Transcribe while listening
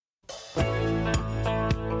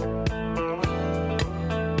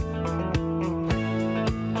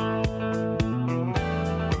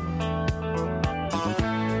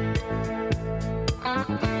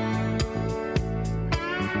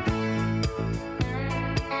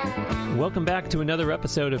Welcome back to another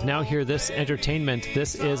episode of Now Hear This Entertainment.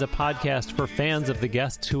 This is a podcast for fans of the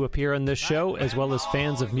guests who appear on this show, as well as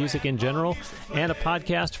fans of music in general, and a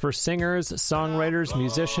podcast for singers, songwriters,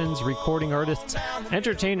 musicians, recording artists,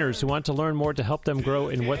 entertainers who want to learn more to help them grow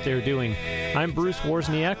in what they're doing. I'm Bruce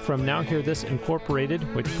Wozniak from Now Hear This Incorporated,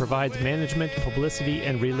 which provides management, publicity,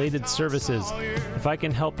 and related services. If I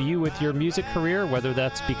can help you with your music career, whether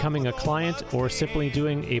that's becoming a client or simply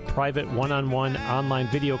doing a private one-on-one online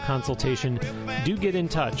video consultation, do get in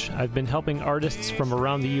touch. I've been helping artists from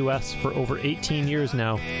around the U.S. for over 18 years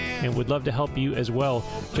now and would love to help you as well.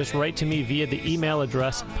 Just write to me via the email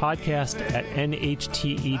address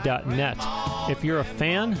podcast@nhte.net. If you're a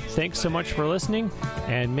fan, thanks so much for listening,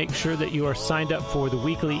 and make sure that you are signed up for the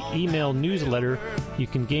weekly email newsletter. You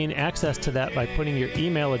can gain access to that by putting your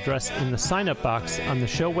email address in the sign-up box on the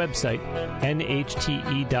show website,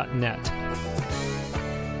 nhte.net.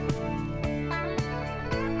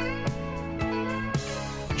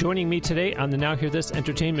 Joining me today on the Now Hear This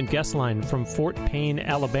Entertainment guest line from Fort Payne,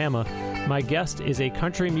 Alabama, my guest is a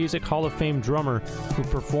Country Music Hall of Fame drummer who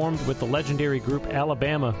performed with the legendary group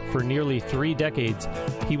Alabama for nearly 3 decades.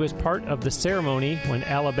 He was part of the ceremony when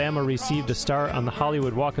Alabama received a star on the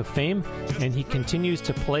Hollywood Walk of Fame, and he continues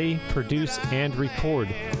to play, produce, and record.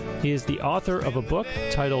 He is the author of a book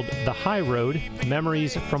titled The High Road,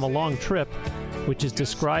 Memories from a Long Trip, which is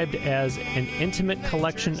described as an intimate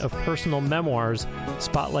collection of personal memoirs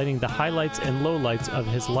spotlighting the highlights and lowlights of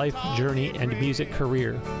his life, journey, and music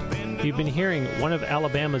career. You've been hearing one of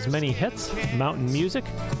Alabama's many hits, Mountain Music.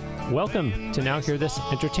 Welcome to Now Hear This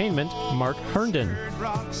Entertainment, Mark Herndon.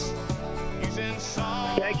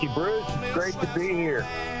 Thank you, Bruce. It's great to be here.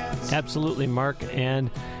 Absolutely, Mark. And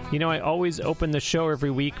you know, I always open the show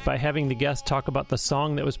every week by having the guest talk about the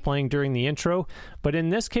song that was playing during the intro. But in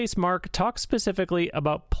this case, Mark, talk specifically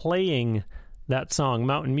about playing that song,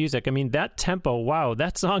 Mountain Music. I mean, that tempo, wow,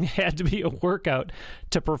 that song had to be a workout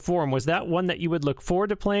to perform. Was that one that you would look forward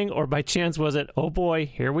to playing, or by chance was it, oh boy,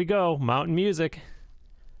 here we go, Mountain Music?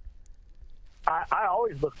 I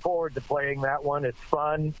always look forward to playing that one. It's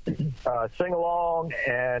fun, sing along,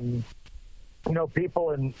 and you know,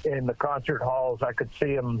 people in the concert halls, I could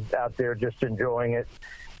see them out there just enjoying it.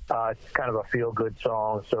 It's kind of a feel-good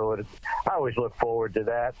song, so I always look forward to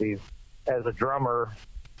that. As a drummer,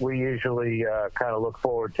 we usually kind of look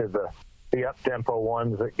forward to the up-tempo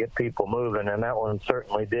ones that get people moving, and that one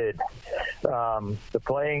certainly did.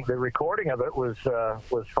 The recording of it was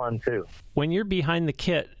fun, too. When you're behind the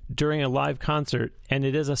kit during a live concert, and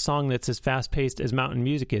it is a song that's as fast-paced as Mountain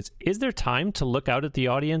Music is there time to look out at the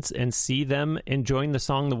audience and see them enjoying the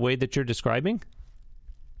song the way that you're describing?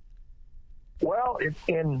 Well,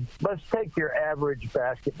 let's take your average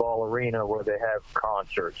basketball arena where they have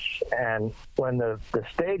concerts, and when the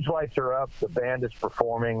stage lights are up, the band is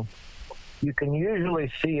performing, you can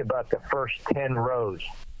usually see about the first 10 rows.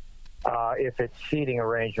 If it's seating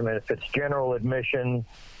arrangement, if it's general admission,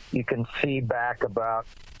 you can see back about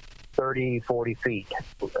 30, 40 feet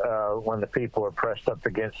when the people are pressed up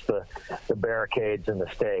against the barricades in the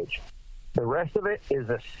stage. The rest of it is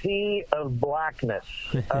a sea of blackness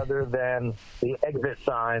other than the exit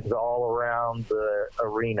signs all around the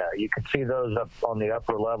arena. You can see those up on the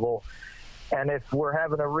upper level. And if we're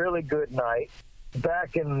having a really good night,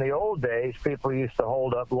 back in the old days, people used to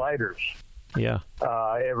hold up lighters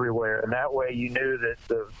everywhere, and that way you knew that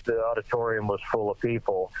the auditorium was full of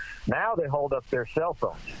people. Now they hold up their cell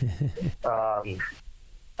phones.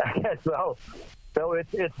 So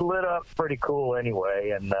it's lit up pretty cool anyway,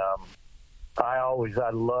 and I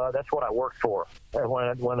love, that's what I worked for. And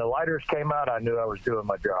when the lighters came out, I knew I was doing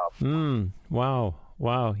my job.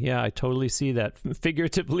 Wow. Yeah, I totally see that,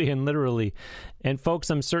 figuratively and literally. And folks,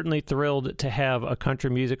 I'm certainly thrilled to have a Country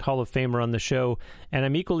Music Hall of Famer on the show, and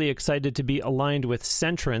I'm equally excited to be aligned with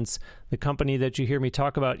Centrance, the company that you hear me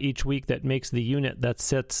talk about each week that makes the unit that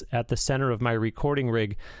sits at the center of my recording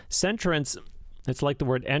rig. Centrance, it's like the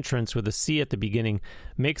word entrance with a C at the beginning,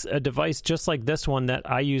 makes a device just like this one that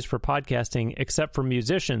I use for podcasting, except for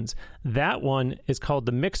musicians. That one is called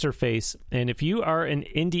the Mixer Face, and if you are an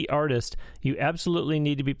indie artist, you absolutely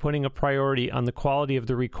need to be putting a priority on the quality of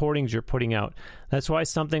the recordings you're putting out. That's why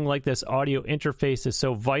something like this audio interface is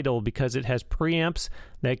so vital, because it has preamps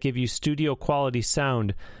that give you studio quality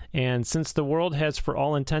sound. And since the world has, for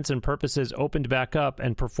all intents and purposes, opened back up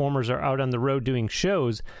and performers are out on the road doing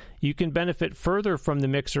shows, you can benefit further from the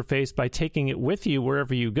Mixer Face by taking it with you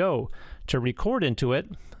wherever you go. To record into it,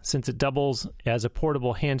 since it doubles as a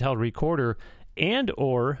portable handheld recorder, and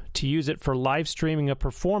or to use it for live streaming a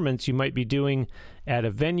performance you might be doing at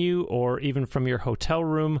a venue or even from your hotel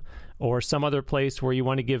room or some other place where you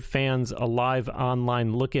want to give fans a live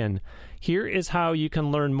online look-in. Here is how you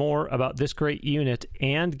can learn more about this great unit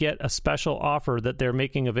and get a special offer that they're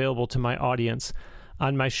making available to my audience.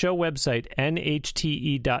 On my show website,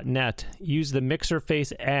 nhte.net, use the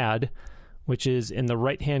MixerFace ad, which is in the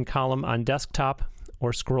right-hand column on desktop,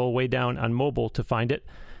 or scroll way down on mobile to find it,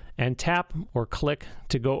 and tap or click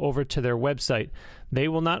to go over to their website. They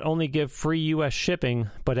will not only give free U.S. shipping,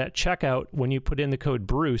 but at checkout, when you put in the code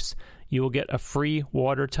Bruce, you will get a free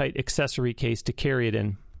watertight accessory case to carry it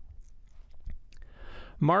in.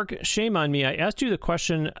 Mark, shame on me. I asked you the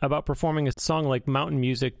question about performing a song like Mountain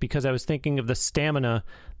Music because I was thinking of the stamina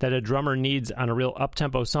that a drummer needs on a real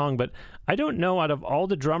up-tempo song, but I don't know, out of all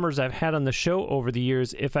the drummers I've had on the show over the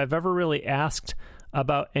years, if I've ever really asked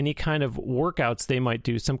about any kind of workouts they might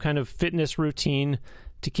do, some kind of fitness routine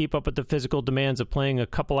to keep up with the physical demands of playing a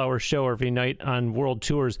couple-hour show every night on world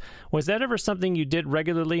tours. Was that ever something you did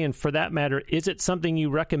regularly? And for that matter, is it something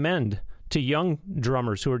you recommend to young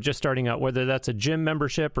drummers who are just starting out, whether that's a gym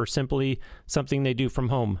membership or simply something they do from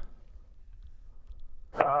home?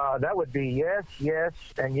 That would be yes,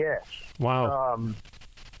 and yes. Wow.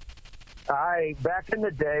 Back in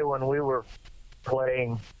the day when we were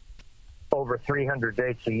playing over 300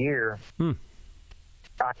 dates a year,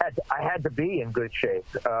 I had to be in good shape.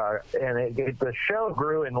 And the show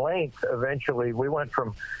grew in length eventually. We went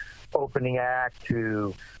from opening act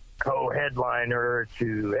to co-headliner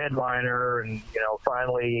to headliner, and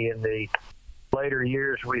finally in the later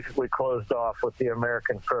years we closed off with the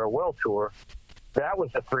American Farewell Tour. That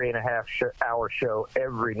was a 3.5-hour show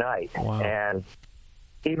every night. Wow. And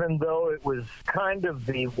even though it was kind of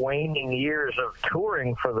the waning years of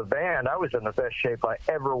touring for the band, I was in the best shape I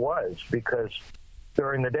ever was, because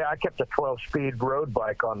during the day I kept a 12-speed road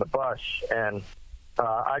bike on the bus, and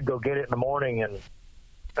I'd go get it in the morning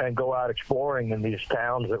and go out exploring in these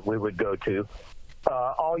towns that we would go to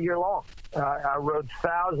all year long. I rode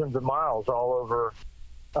thousands of miles all over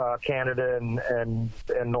Canada and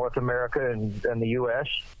North America and the U.S.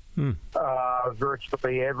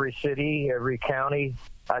 Virtually every city, every county,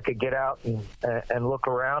 I could get out and look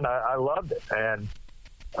around. I loved it. And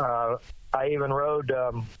I even rode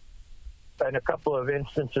in a couple of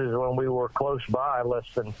instances when we were close by, less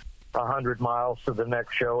than 100 miles to the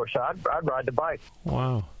next show or so, I'd ride the bike.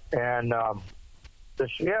 Wow. And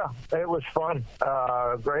it was fun.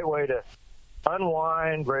 Great way to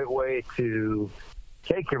unwind, great way to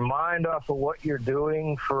take your mind off of what you're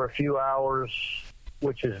doing for a few hours,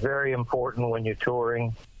 which is very important when you're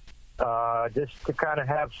touring. Just to kind of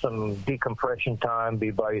have some decompression time,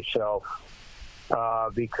 be by yourself.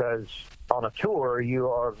 Because on a tour, you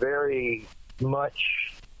are very much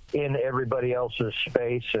in everybody else's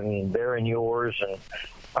space, and they're in yours, and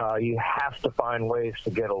you have to find ways to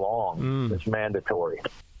get along. It's mandatory.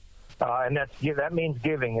 And that means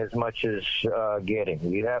giving as much as getting.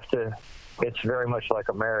 You have to. It's very much like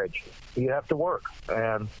a marriage. You have to work,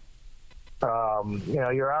 and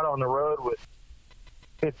you're out on the road with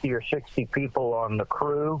 50 or 60 people on the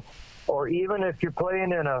crew, or even if you're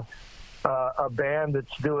playing in a band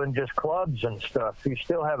that's doing just clubs and stuff, you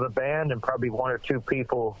still have a band and probably one or two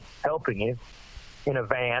people helping you in a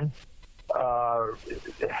van.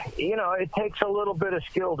 It takes a little bit of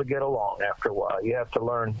skill to get along after a while. You have to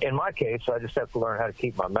learn. In my case, I just have to learn how to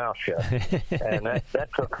keep my mouth shut, and that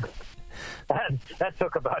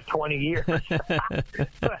took about 20 years.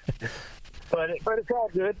 But it's all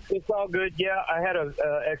good. It's all good. Yeah, I had a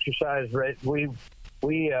exercise rate. We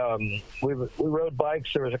rode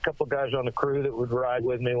bikes. There was a couple of guys on the crew that would ride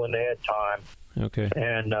with me when they had time. Okay.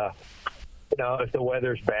 And if the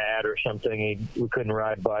weather's bad or something, we couldn't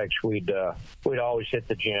ride bikes, we'd always hit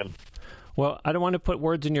the gym. Well, I don't want to put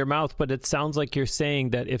words in your mouth, but it sounds like you're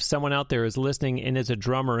saying that if someone out there is listening and is a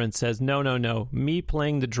drummer and says, no, me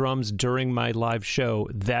playing the drums during my live show,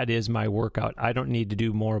 that is my workout. I don't need to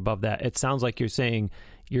do more above that. It sounds like you're saying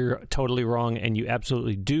you're totally wrong, and you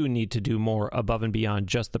absolutely do need to do more above and beyond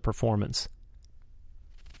just the performance.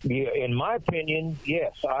 Yeah, in my opinion,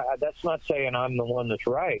 yes. That's not saying I'm the one that's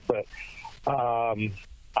right, but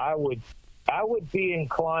I would be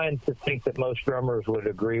inclined to think that most drummers would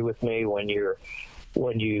agree with me when you're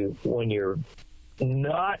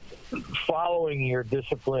not following your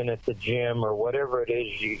discipline at the gym or whatever it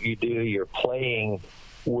is you do, your playing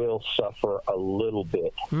will suffer a little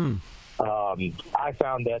bit. I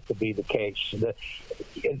found that to be the case.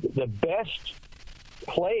 The best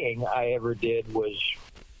playing I ever did was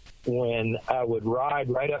when I would ride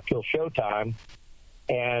right up till showtime,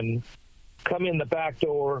 and come in the back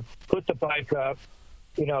door, put the bike up,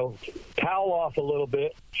 towel off a little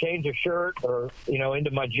bit, change a shirt or,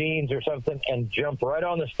 into my jeans or something, and jump right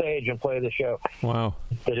on the stage and play the show. Wow.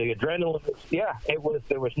 The adrenaline,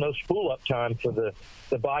 there was no spool up time for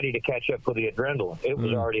the body to catch up with the adrenaline. It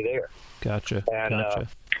was already there. Gotcha. And, gotcha.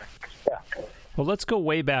 Yeah. Well, let's go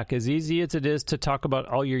way back. As easy as it is to talk about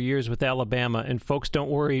all your years with Alabama, and folks, don't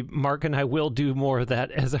worry, Mark and I will do more of that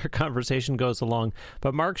as our conversation goes along.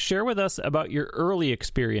 But Mark, share with us about your early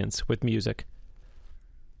experience with music.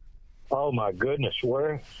 Oh, my goodness.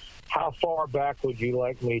 How far back would you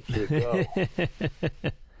like me to go?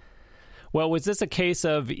 Well, was this a case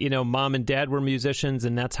of, mom and dad were musicians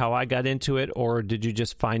and that's how I got into it? Or did you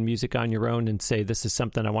just find music on your own and say, this is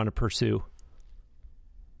something I want to pursue?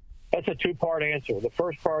 That's a two-part answer. The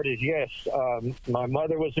first part is yes. My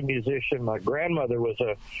mother was a musician. My grandmother was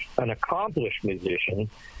an accomplished musician.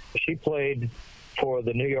 She played for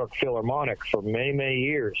the New York Philharmonic for many, many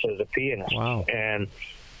years as a pianist. Wow. And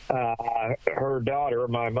her daughter,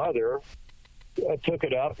 my mother, took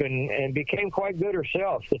it up and became quite good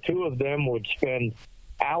herself. The two of them would spend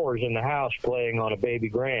hours in the house playing on a baby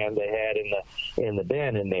grand they had in the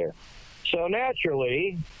den in there. So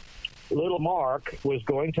naturally, little Mark was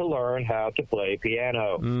going to learn how to play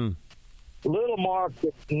piano. Little Mark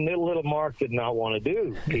did not want to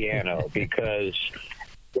do piano because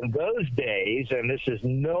in those days, and this is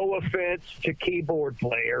no offense to keyboard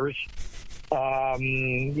players,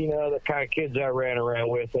 the kind of kids I ran around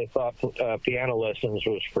with, they thought piano lessons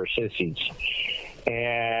was for sissies.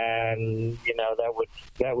 And,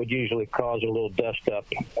 that would usually cause a little dust up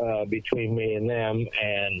between me and them,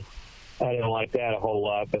 and I didn't like that a whole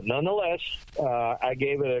lot. But nonetheless, I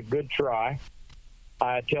gave it a good try.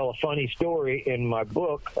 I tell a funny story in my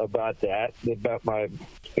book about my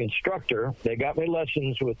instructor. They got me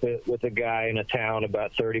lessons with a guy in a town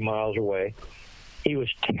about 30 miles away. He was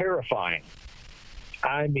terrifying.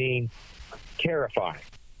 I mean, terrifying.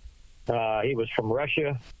 He was from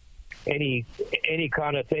Russia. Any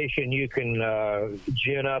connotation you can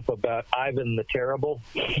gin up about Ivan the Terrible,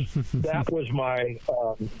 that was my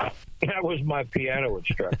piano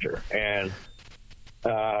instructor, and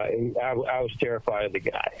I was terrified of the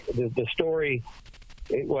guy. The story,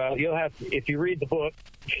 you'll have to, if you read the book,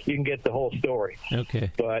 you can get the whole story. Okay.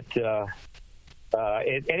 But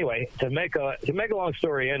anyway, to make a long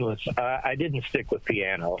story endless, I didn't stick with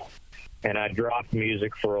piano, and I dropped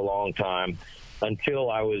music for a long time until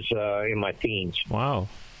I was in my teens. Wow.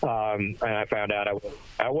 And I found out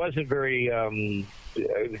I wasn't very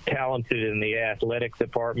talented in the athletic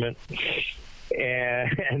department,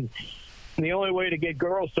 and the only way to get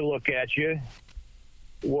girls to look at you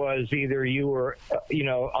was either you were,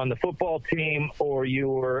 on the football team or you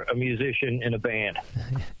were a musician in a band.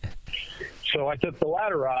 So I took the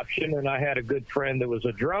latter option, and I had a good friend that was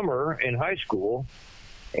a drummer in high school.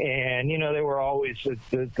 And, they were always,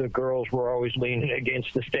 the girls were always leaning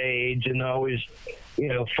against the stage and always,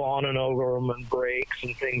 fawning over them and breaks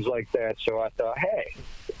and things like that. So I thought, hey,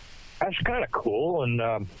 that's kind of cool. And,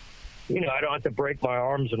 I don't have to break my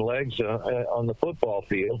arms and legs on the football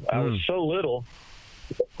field. I was so little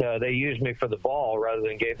that they used me for the ball rather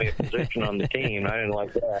than gave me a position on the team. I didn't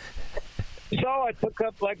like that. So I took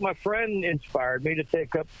up, like my friend inspired me to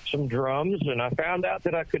take up some drums, and I found out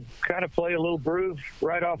that I could kind of play a little groove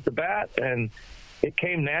right off the bat, and it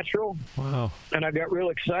came natural. Wow. And I got real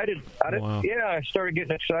excited about it. Wow. Yeah, I started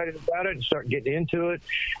getting excited about it and started getting into it.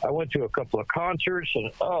 I went to a couple of concerts,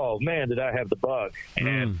 and oh man, did I have the bug.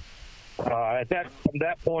 And from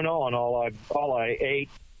that point on, all I ate,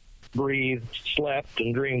 breathed, slept,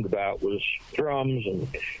 and dreamed about was drums and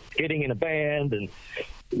getting in a band and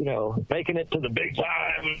making it to the big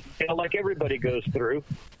time, like everybody goes through.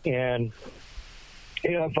 And,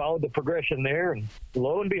 I followed the progression there, and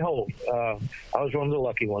lo and behold, I was one of the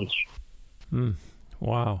lucky ones.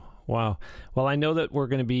 Wow. Well, I know that we're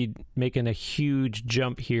going to be making a huge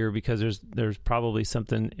jump here because there's probably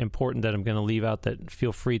something important that I'm going to leave out that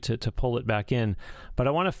feel free to pull it back in. But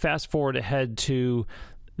I want to fast forward ahead to,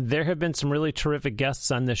 there have been some really terrific guests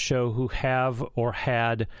on this show who have or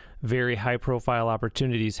had very high-profile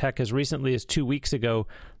opportunities. Heck, as recently as 2 weeks ago,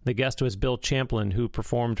 the guest was Bill Champlin, who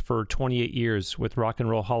performed for 28 years with Rock and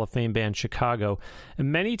Roll Hall of Fame band Chicago.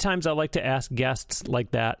 And many times I like to ask guests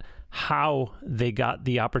like that how they got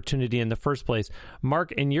the opportunity in the first place.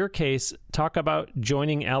 Mark, in your case, talk about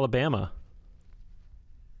joining Alabama.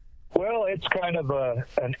 Well, it's kind of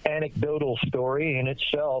an anecdotal story in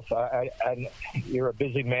itself. You're a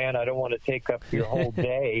busy man. I don't want to take up your whole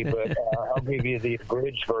day, but I'll give you the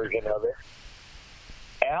abridged version of it.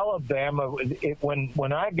 Alabama,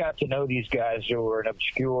 when I got to know these guys who were an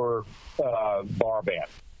obscure bar band,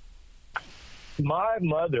 my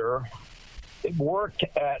mother worked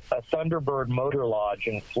at a Thunderbird Motor Lodge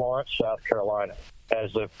in Florence, South Carolina,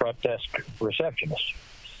 as the front desk receptionist.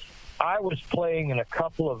 I was playing in a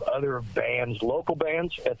couple of other bands, local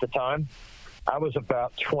bands at the time. I was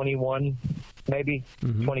about 21, maybe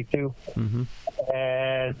 22. Mm-hmm.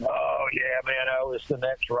 And, oh, yeah, man, I was the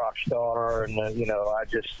next rock star. And, I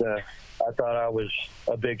thought I was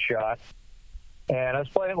a big shot. And I was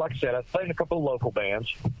playing, like I said, I was playing a couple of local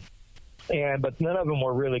bands. But none of them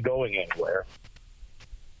were really going anywhere.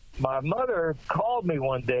 My mother called me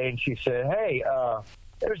one day and she said, hey,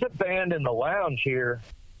 there's a band in the lounge here.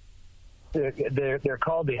 They're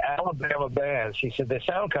called the Alabama Band. She said they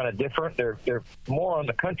sound kind of different. They're more on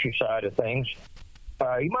the country side of things.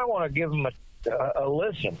 You might want to give them a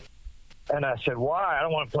listen. And I said, why? I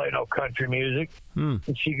don't want to play no country music. And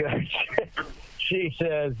she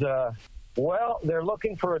says, well, they're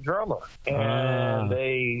looking for a drummer, and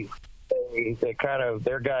they kind of,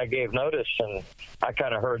 their guy gave notice, and I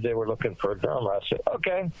kind of heard they were looking for a drummer. I said,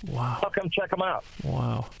 okay, I'll come check them out.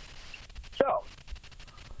 Wow. So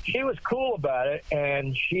she was cool about it,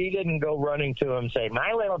 and she didn't go running to him and say,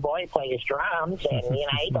 my little boy plays drums, and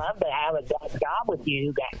he'd love to have a job with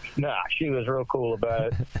you guys. No, she was real cool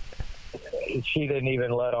about it. She didn't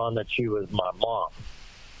even let on that she was my mom.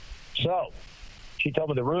 So she told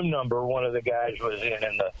me the room number one of the guys was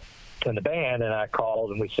in the band, and I called,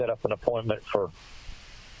 and we set up an appointment for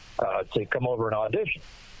to come over and audition.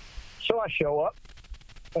 So I show up,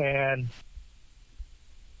 and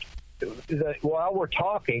while we're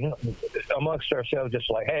talking amongst ourselves, just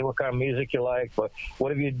like, hey, what kind of music you like? What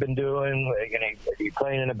have you been doing? Are you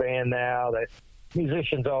playing in a band now? That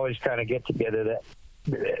musicians always kind of get together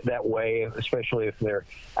that way, especially if they're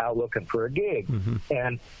out looking for a gig. Mm-hmm.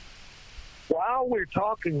 And while we're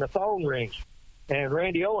talking, the phone rings, and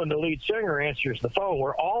Randy Owen, the lead singer, answers the phone.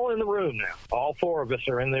 We're all in the room now. All four of us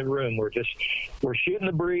are in the room. We're shooting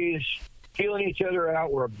the breeze, feeling each other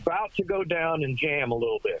out. We're about to go down and jam a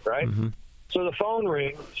little bit, right? Mm-hmm. So the phone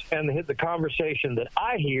rings, and the conversation that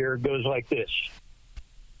I hear goes like this.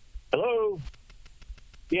 Hello?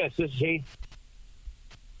 Yes, this is he.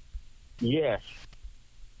 Yes.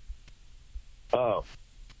 Oh.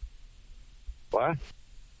 What?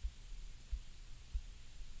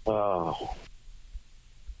 Oh.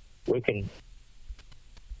 We could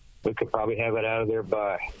probably have it out of there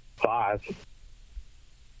by 5.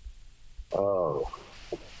 Oh,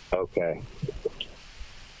 okay.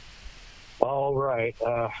 All right.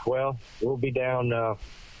 Well, we'll be down.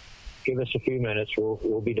 Give us a few minutes.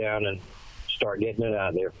 We'll be down and start getting it out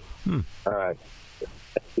of there. All right.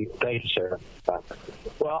 Thank you, sir.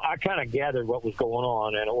 Well, I kind of gathered what was going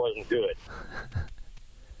on, and it wasn't good.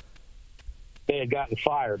 They had gotten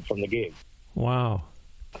fired from the gig. Wow.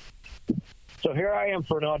 So here I am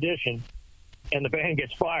for an audition, and the band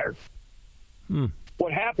gets fired.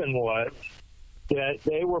 What happened was that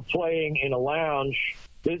they were playing in a lounge.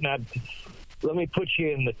 Now, let me put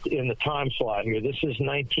you in the time slot here. This is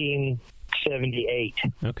 1978.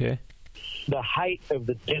 Okay. The height of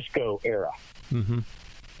the disco era. Mm-hmm.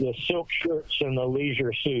 The silk shirts and the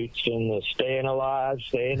leisure suits and the staying alive.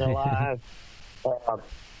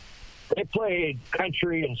 They played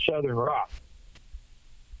country and southern rock.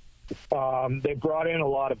 They brought in a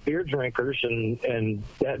lot of beer drinkers and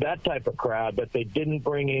that type of crowd, but they didn't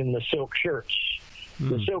bring in the silk shirts.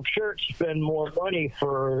 The silk shirts spend more money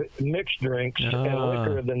for mixed drinks and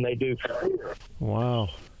liquor than they do for beer. Wow.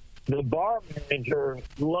 The bar manager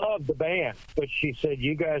loved the band, but she said,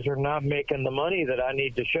 you guys are not making the money that I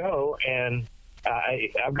need to show, and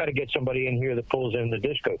I've got to get somebody in here that pulls in the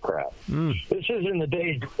disco crowd. This is in the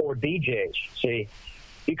days before DJs, see.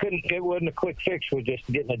 It wasn't a quick fix with just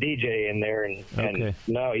getting a DJ in there, and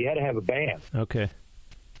no, you had to have a band. Okay.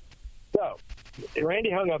 So,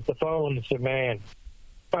 Randy hung up the phone and said, man,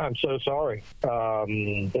 I'm so sorry.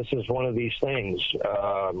 This is one of these things.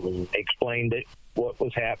 Explained it, what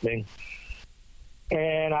was happening.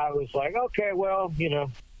 And I was like, okay, well,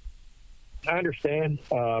 I understand.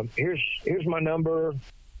 Here's my number.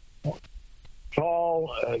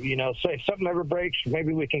 Call, say if something ever breaks,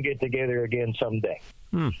 maybe we can get together again someday.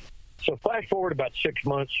 So flash forward about 6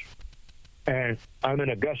 months, and I'm in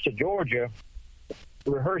Augusta, Georgia,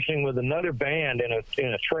 rehearsing with another band in a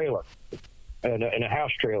trailer, in a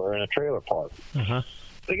house trailer, in a trailer park. Uh-huh.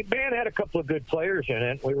 The band had a couple of good players in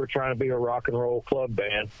it. We were trying to be a rock and roll club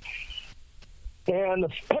band. And the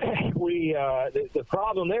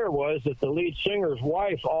problem there was that the lead singer's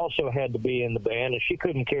wife also had to be in the band, and she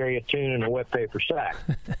couldn't carry a tune in a wet paper sack.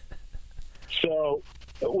 So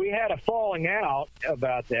we had a falling out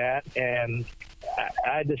about that, and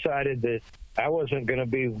I decided that I wasn't going to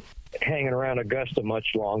be hanging around Augusta much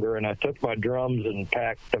longer, and I took my drums and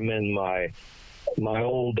packed them in my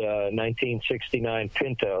old 1969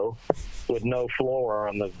 Pinto with no floor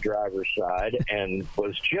on the driver's side, and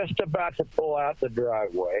was just about to pull out the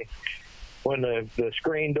driveway when the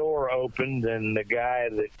screen door opened, and the guy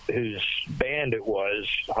whose band it was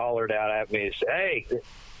hollered out at me and said, "Hey,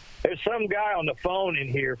 there's some guy on the phone in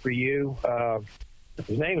here for you.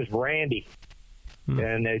 His name is Randy,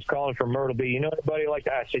 and he's calling from Myrtle Beach. You know anybody like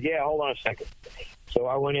that?" I said, "Yeah, hold on a second." So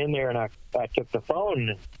I went in there, and I took the phone,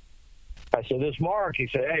 and I said, "This is Mark." He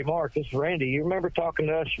said, "Hey, Mark, this is Randy. You remember talking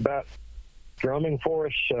to us about drumming for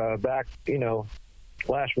us back,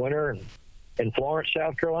 last winter in Florence,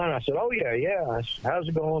 South Carolina?" I said, "Oh, yeah. How's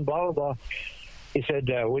it going? Blah, blah, blah." He said,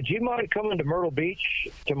 "Would you mind coming to Myrtle Beach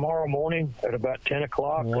tomorrow morning at about 10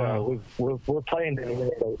 o'clock? Wow. We're playing down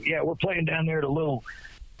there. Yeah, we're playing down there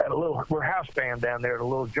we're house band down there at a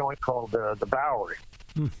little joint called the Bowery.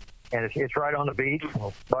 And it's right on the beach."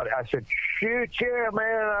 But I said, "Shoot, yeah,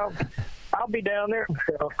 man, I'll be down there."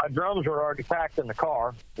 So my drums were already packed in the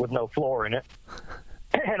car with no floor in it.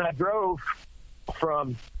 And I drove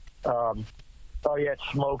from, it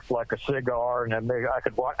smoked like a cigar, and I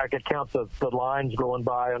could count the lines going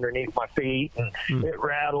by underneath my feet, and it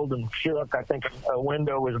rattled and shook. I think a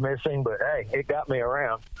window was missing, but hey, it got me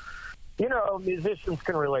around. Musicians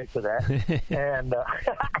can relate to that. And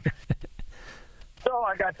so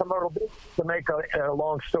I got to Myrtle Beach. To make a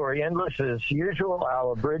long story endless, as usual,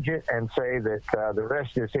 I'll abridge it and say that the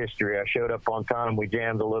rest is history. I showed up on time. We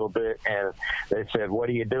jammed a little bit, and they said, "What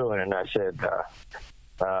are you doing?" And I said,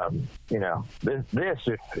 this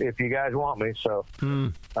if you guys want me. So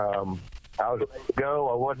I was ready to go.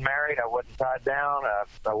 I wasn't married. I wasn't tied down.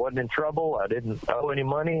 I wasn't in trouble. I didn't owe any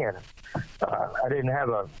money, and I didn't have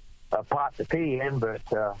a pot to pee in, but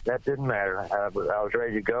that didn't matter. I was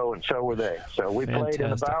ready to go, and so were they. So we Fantastic. Played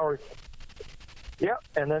in the Bowery. Yep,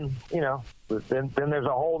 and then then there's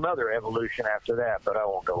a whole nother evolution after that, but I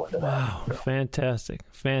won't go into that. Wow, so. Fantastic.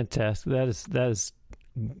 That is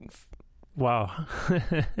wow.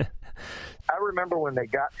 I remember when they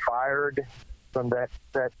got fired from that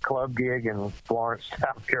club gig in Florence,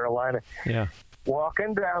 South Carolina. Yeah.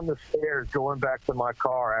 Walking down the stairs, going back to my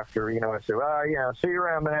car after, I said, "Oh, yeah, see you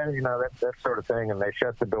around, man," that sort of thing. And they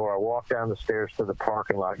shut the door. I walked down the stairs to the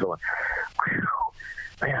parking lot going, "Whew,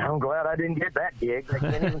 man, I'm glad I didn't get that gig. I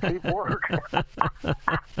can't even keep work."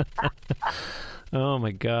 Oh,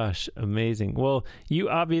 my gosh. Amazing. Well, you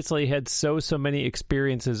obviously had so many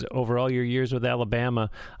experiences over all your years with Alabama.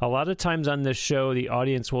 A lot of times on this show, the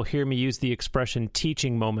audience will hear me use the expression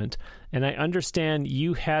teaching moment. And I understand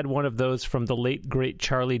you had one of those from the late, great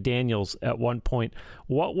Charlie Daniels at one point.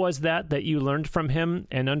 What was that you learned from him,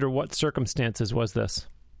 and under what circumstances was this?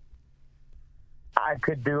 I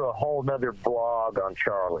could do a whole nother blog on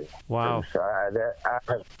Charlie. Wow.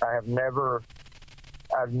 I've never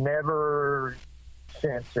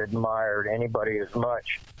since admired anybody as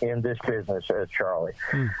much in this business as Charlie.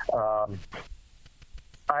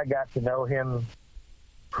 I got to know him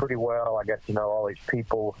pretty well. I got to know all these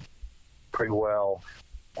people pretty well.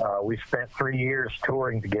 We spent 3 years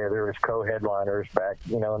touring together as co-headliners back,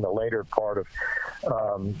 in the later part of,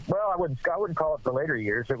 I wouldn't call it the later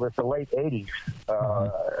years. It was the late 80s,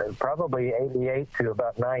 probably 88 to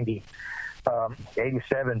about 90,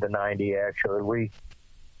 87 to 90, actually.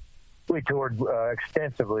 We toured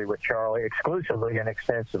extensively with Charlie, exclusively and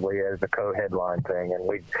extensively as the co-headline thing, and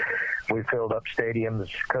we filled up stadiums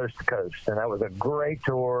coast to coast, and that was a great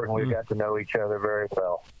tour, and we got to know each other very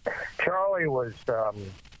well. Charlie was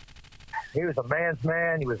he was a man's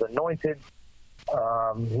man. He was anointed.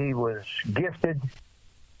 He was gifted.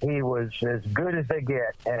 He was as good as they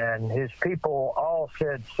get, and his people all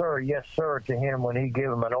said, "Sir, yes, sir," to him when he gave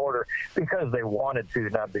them an order because they wanted to,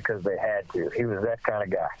 not because they had to. He was that kind of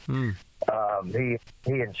guy.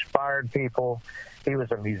 He inspired people. He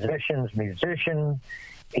was a musician's musician.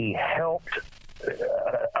 He helped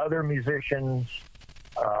other musicians.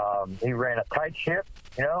 He ran a tight ship.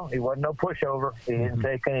 He wasn't no pushover. He didn't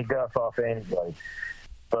take any guff off of anybody.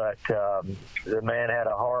 But the man had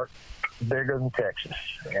a heart bigger than Texas,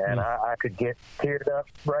 and I could get teared up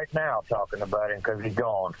right now talking about him because he's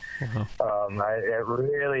gone. It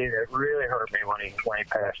really hurt me when he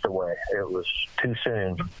passed away. It was too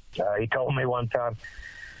soon. He told me one time.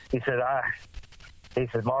 He said,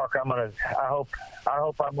 "Mark, I hope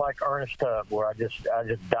I'm like Ernest Tubb, where I just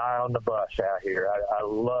die on the bus out here. I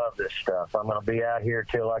love this stuff. I'm gonna be out here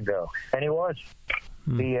till I go." And he was.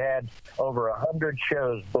 He had over 100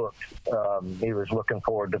 shows booked. He was looking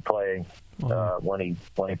forward to playing when he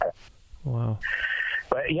passed. Wow.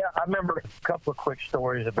 But yeah, I remember a couple of quick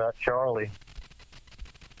stories about Charlie.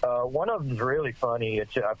 One of them's really funny.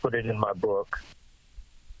 I put it in my book.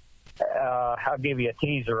 I'll give you a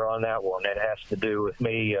teaser on that one. It has to do with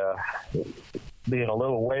me being a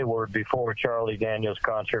little wayward before Charlie Daniels'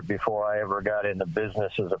 concert, before I ever got into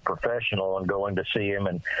business as a professional and going to see him,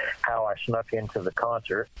 and how I snuck into the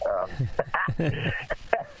concert.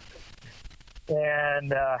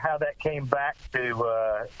 And how that came back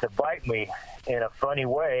to bite me in a funny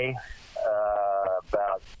way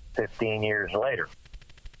about 15 years later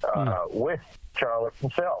with Charlie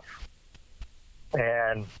himself.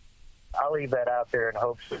 And I'll leave that out there in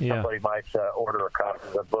hopes that somebody might order a copy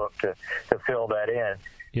of the book to fill that in.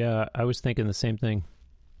 Yeah, I was thinking the same thing.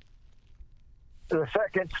 The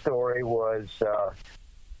second story was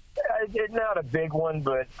not a big one,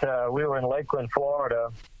 but we were in Lakeland,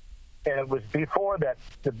 Florida, and it was before that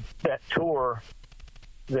tour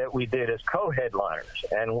that we did as co-headliners.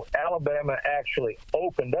 And Alabama actually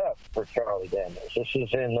opened up for Charlie Daniels. This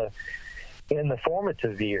is in the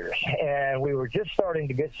formative years, and we were just starting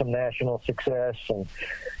to get some national success and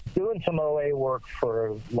doing some OA work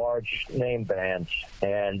for large name bands.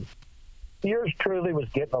 And yours truly was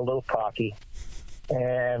getting a little cocky.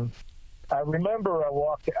 And I remember I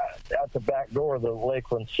walked out the back door of the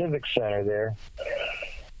Lakeland Civic Center there,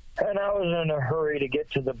 and I was in a hurry to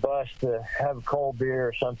get to the bus to have a cold beer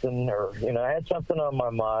or something, or, I had something on my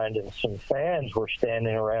mind, and some fans were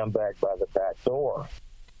standing around back by the back door.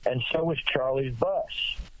 And so was Charlie's bus.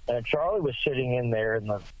 And Charlie was sitting in there in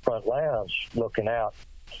the front lounge looking out.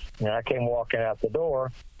 And I came walking out the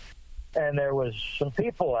door, and there was some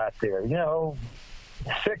people out there,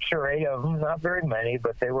 6 or 8 of them, not very many,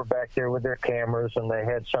 but they were back there with their cameras, and they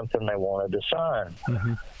had something they wanted to sign.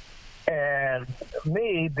 Mm-hmm. And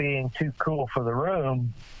me, being too cool for the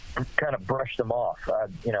room, kind of brushed them off. I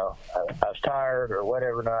was tired or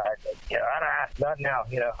whatever. Not now.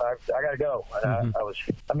 I got to go. And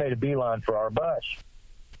I made a beeline for our bus.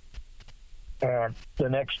 And the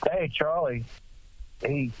next day, Charlie,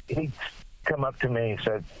 he come up to me and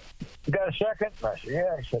said, "You got a second?" And I said,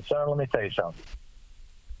 "Yeah." He said, "Son, let me tell you something.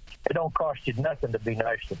 It don't cost you nothing to be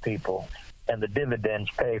nice to people, and the dividends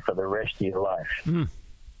pay for the rest of your life." Mm.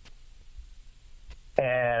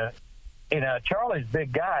 And Charlie's a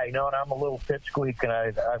big guy, and I'm a little pipsqueak, and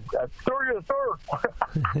I threw you the third.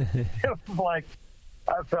 It was like,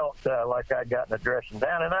 I felt like I'd gotten a dressing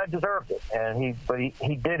down, and I deserved it. And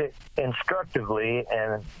he did it instructively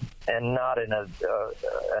and not in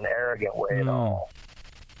an arrogant way at all.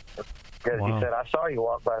 Because he said, "I saw you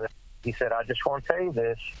walk by he said, "I just want to tell you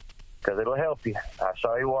this, because it'll help you. I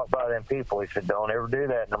saw you walk by them people." He said, "Don't ever do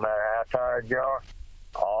that, no matter how tired you are.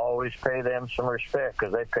 Always pay them some respect,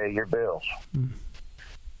 because they pay your bills." Mm.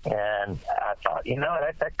 And I thought,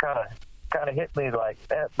 that kind of hit me like,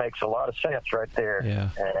 that makes a lot of sense right there. Yeah.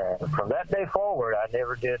 And from that day forward, I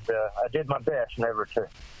never did. I did my best never to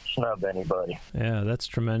snub anybody. Yeah, that's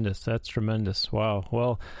tremendous. That's tremendous. Wow.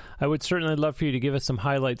 Well, I would certainly love for you to give us some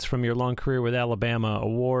highlights from your long career with Alabama: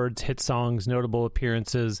 awards, hit songs, notable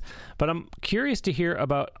appearances. But I'm curious to hear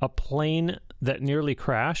about a plane that nearly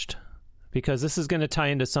crashed, because this is going to tie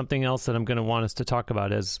into something else that I'm going to want us to talk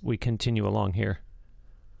about as we continue along here.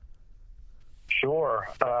 Sure.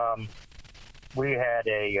 We had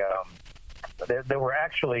there were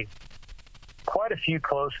actually quite a few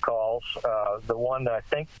close calls. The one that I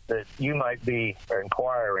think that you might be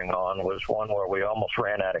inquiring on was one where we almost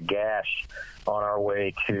ran out of gas on our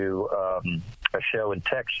way to a show in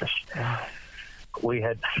Texas. We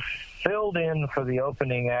had filled in for the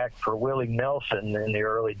opening act for Willie Nelson in the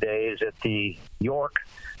early days at the York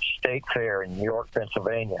State Fair in York,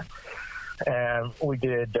 Pennsylvania. And we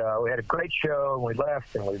had a great show, and we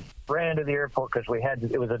left, and we ran to the airport because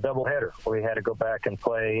it was a doubleheader. We had to go back and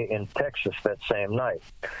play in Texas that same night.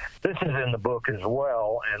 This is in the book as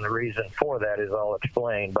well, and the reason for that is I'll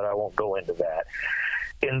explain, but I won't go into that.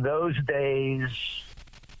 In those days,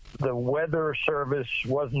 the weather service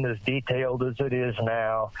wasn't as detailed as it is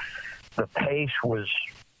now. The pace was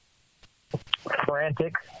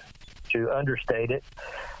frantic, to understate it.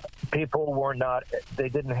 People they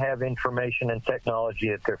didn't have information and technology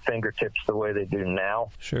at their fingertips the way they do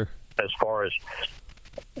now. Sure. As far as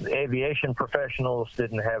aviation professionals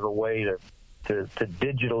didn't have a way to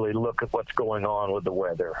digitally look at what's going on with the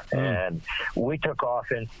weather. And we took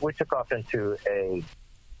off into a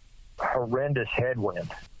horrendous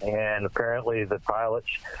headwind, and apparently the pilots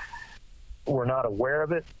were not aware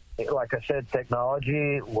of it. Like I said,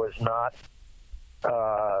 technology was not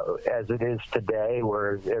as it is today,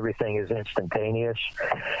 where everything is instantaneous.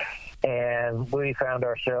 And we found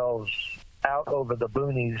ourselves out over the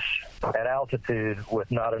boonies at altitude with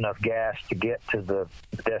not enough gas to get to the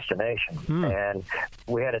destination. And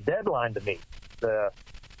we had a deadline to meet.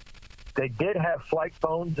 They did have flight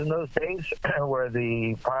phones in those days where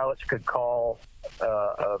the pilots could call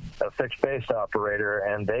a fixed base operator,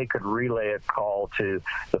 and they could relay a call to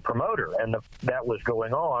the promoter. And that was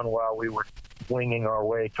going on while we were winging our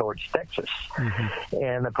way towards Texas.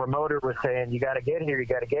 And the promoter was saying, you got to get here, you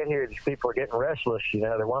got to get here. These people are getting restless. You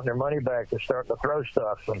know, they're wanting their money back. They're starting to throw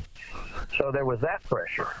stuff. And so there was that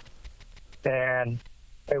pressure. And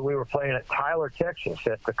we were playing at Tyler, Texas,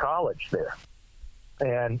 at the college there.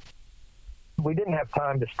 And we didn't have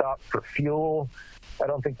time to stop for fuel. I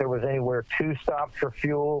don't think there was anywhere to stop for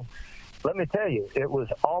fuel. Let me tell you, it was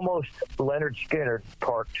almost Leonard Skinner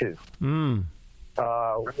Part 2.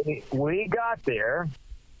 We got there,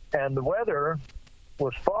 and the weather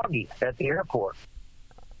was foggy at the airport,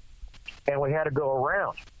 and we had to go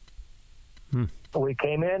around. We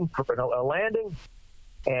came in for a landing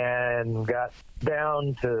and got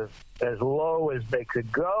down to as low as they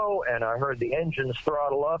could go, and I heard the engines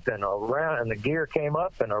throttle up and around, and the gear came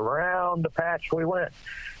up, and around the patch we went.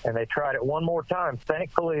 And they tried it one more time.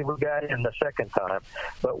 Thankfully, we got in the second time.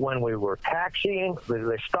 But when we were taxiing,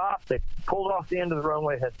 they stopped, they pulled off the end of the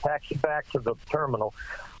runway, had taxied back to the terminal.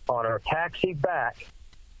 On our taxi back,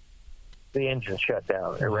 the engine shut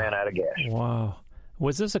down. It ran out of gas. Wow.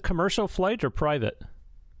 Was this a commercial flight or private?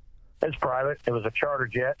 It's private. It was a charter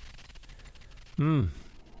jet. Man,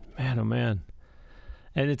 oh man.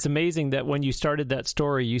 And it's amazing that when you started that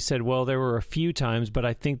story, you said, well, there were a few times, but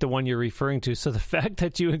I think the one you're referring to. So the fact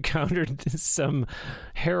that you encountered some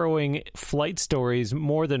harrowing flight stories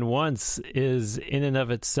more than once is in and of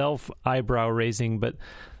itself eyebrow raising, but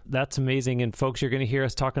that's amazing. And folks, you're going to hear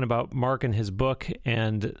us talking about Mark and his book.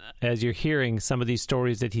 And as you're hearing, some of these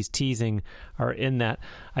stories that he's teasing are in that.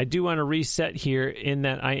 I do want to reset here in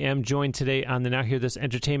that I am joined today on the Now Hear This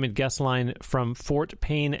Entertainment guest line from Fort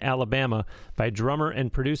Payne, Alabama, by drummer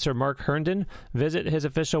and producer Mark Herndon. Visit his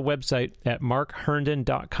official website at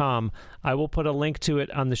markherndon.com. I will put a link to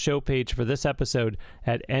it on the show page for this episode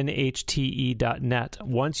at NHTE.net.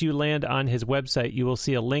 Once you land on his website, you will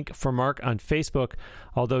see a link for Mark on Facebook,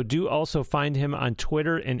 although do also find him on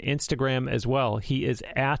Twitter and Instagram as well. He is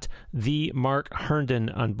at the Mark Herndon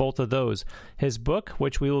on both of those. His book,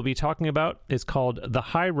 which we will be talking about, is called The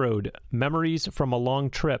High Road, Memories from a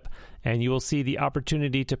Long Trip, and you will see the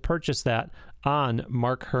opportunity to purchase that on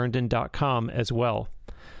markherndon.com as well.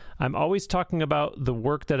 I'm always talking about the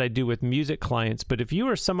work that I do with music clients, but if you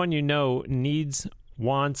or someone you know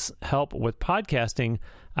wants help with podcasting,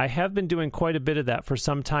 I have been doing quite a bit of that for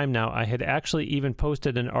some time now. I had actually even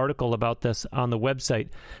posted an article about this on the website.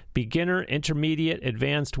 Beginner, intermediate,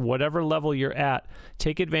 advanced, whatever level you're at,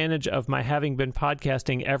 take advantage of my having been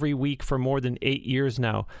podcasting every week for more than 8 years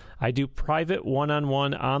now. I do private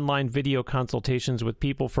one-on-one online video consultations with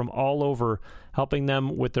people from all over, helping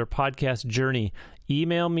them with their podcast journey.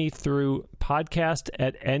 Email me through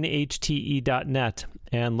podcast@nhte.net,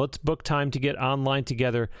 and let's book time to get online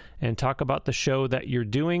together and talk about the show that you're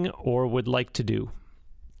doing or would like to do.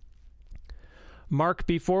 Mark,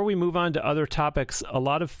 before we move on to other topics, a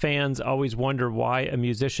lot of fans always wonder why a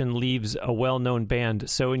musician leaves a well-known band.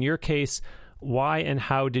 So in your case, why and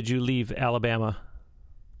how did you leave Alabama?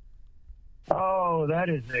 Oh, that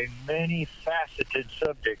is a many-faceted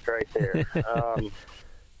subject right there.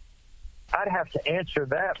 I'd have to answer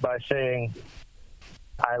that by saying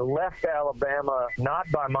I left Alabama not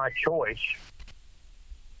by my choice.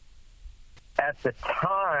 At the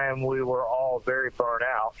time, we were all very burnt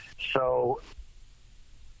out, so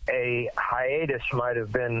a hiatus might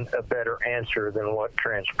have been a better answer than what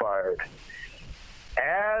transpired.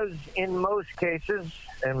 As in most cases,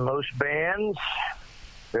 in most bands,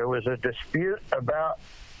 there was a dispute about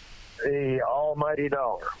the almighty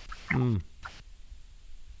dollar.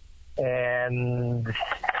 And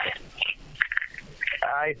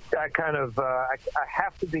I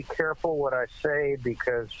have to be careful what I say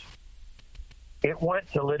because it went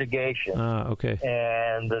to litigation. Okay.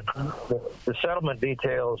 And the settlement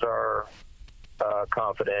details are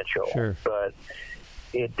confidential. Sure. But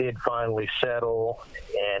it did finally settle,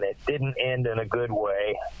 and it didn't end in a good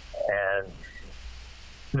way. And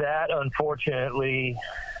that, unfortunately,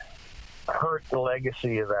 hurt the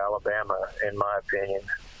legacy of Alabama, in my opinion.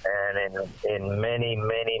 And in many,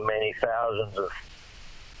 many, many thousands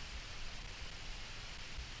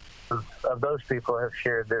of those people have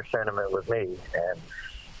shared their sentiment with me. And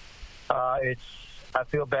I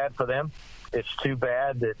feel bad for them. it's too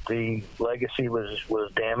bad that the legacy was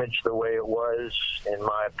damaged the way it was. In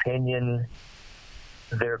my opinion,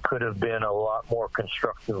 there could have been a lot more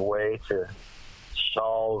constructive way to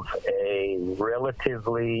solve a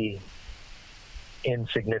relatively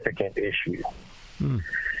insignificant issue.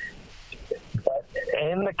 But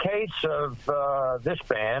in the case of this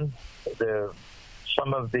band,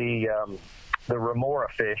 some of the remora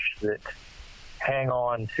fish that hang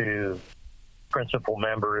on to principal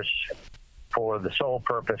members for the sole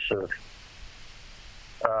purpose of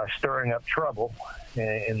stirring up trouble,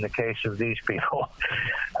 in the case of these people,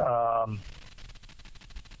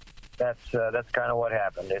 that's kind of what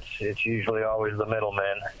happened. It's usually always the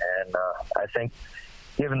middlemen, and I think,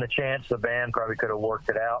 given the chance, the band probably could have worked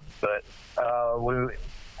it out. But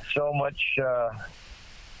so much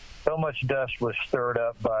dust was stirred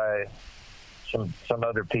up by some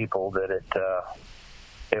other people that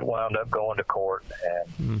it wound up going to court,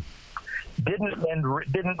 and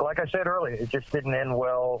didn't like I said earlier, it just didn't end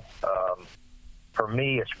well for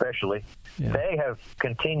me especially. Yeah. They have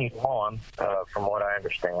continued on, from what I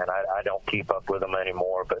understand. I don't keep up with them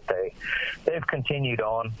anymore, but they've continued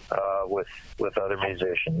on with other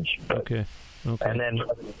musicians. But, okay. And then,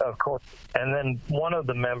 of course, one of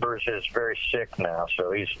the members is very sick now,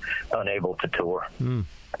 so he's unable to tour.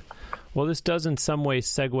 Well, this does in some ways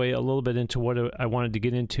segue a little bit into what I wanted to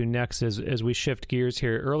get into next as we shift gears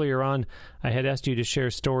here. Earlier on, I had asked you to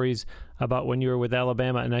share stories about when you were with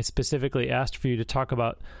Alabama, and I specifically asked for you to talk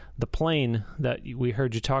about the plane that we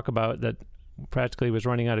heard you talk about that practically was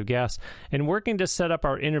running out of gas. And working to set up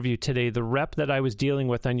our interview today, the rep that I was dealing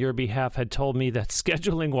with on your behalf had told me that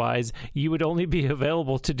scheduling-wise, you would only be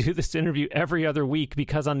available to do this interview every other week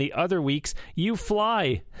because on the other weeks, you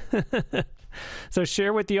fly. So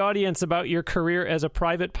share with the audience about your career as a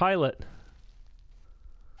private pilot.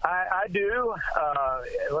 I do.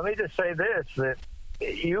 Let me just say this, that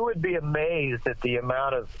you would be amazed at the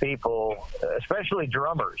amount of people, especially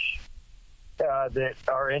drummers, that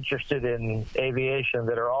are interested in aviation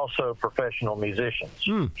that are also professional musicians,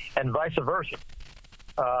 and vice versa.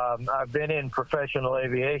 I've been in professional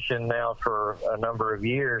aviation now for a number of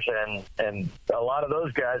years, and a lot of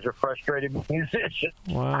those guys are frustrated musicians.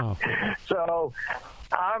 Wow! So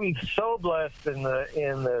I'm so blessed in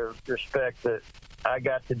the respect that I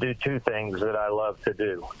got to do two things that I love to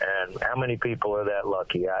do. And how many people are that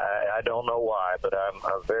lucky? I don't know why, but I'm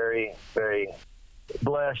a very, very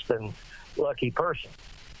blessed and lucky person.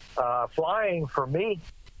 Flying for me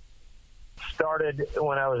started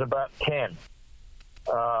when I was about 10.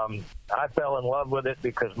 I fell in love with it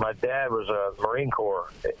because my dad was a Marine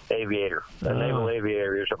Corps aviator, a naval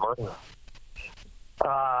aviator. He was a Marine.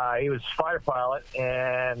 He was a fighter pilot,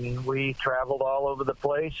 and we traveled all over the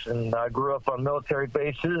place. And I grew up on military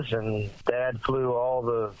bases, and Dad flew all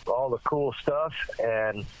the cool stuff.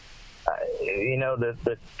 And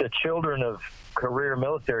the children of career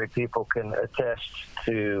military people can attest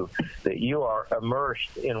to that. You are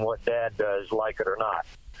immersed in what Dad does, like it or not.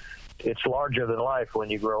 It's larger than life when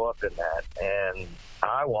you grow up in that. And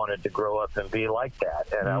I wanted to grow up and be like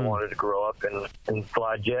that. And I wanted to grow up and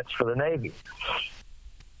fly jets for the Navy.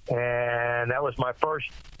 And that was my first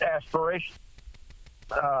aspiration.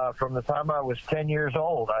 From the time I was 10 years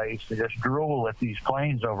old, I used to just drool at these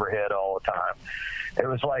planes overhead all the time. It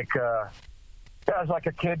was like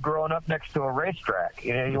a kid growing up next to a racetrack.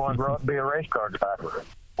 You want to grow up and be a race car driver.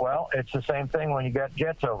 Well, it's the same thing when you got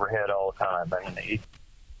jets overhead all the time. I mean,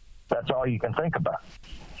 that's all you can think about.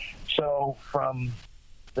 So from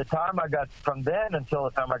then until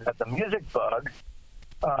the time I got the music bug,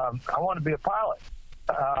 I wanted to be a pilot.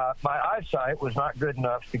 My eyesight was not good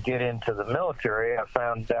enough to get into the military. I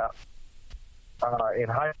found out in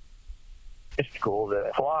high school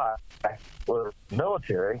that fly was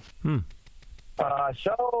military.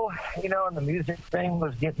 So, and the music thing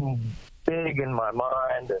was getting big in my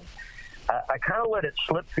mind, and I kind of let it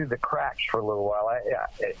slip through the cracks for a little while.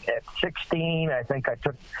 At 16, I think I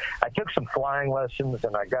took some flying lessons,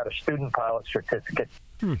 and I got a student pilot certificate.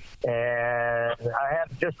 And I had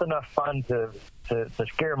just enough fun to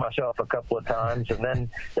scare myself a couple of times, and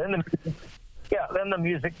then the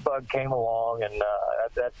music bug came along, and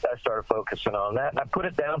I started focusing on that, and I put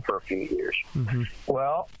it down for a few years.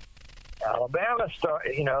 Well, Alabama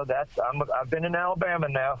I've been in Alabama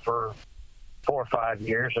now for 4 or 5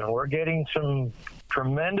 years, and we're getting some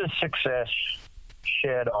tremendous success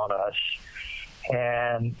shed on us,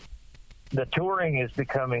 and the touring is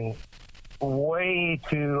becoming way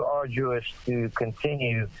too arduous to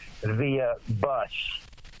continue via bus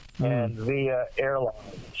and via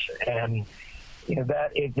airlines. And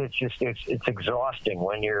it's exhausting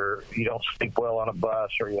when you don't sleep well on a bus,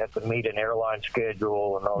 or you have to meet an airline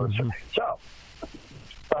schedule and all this. So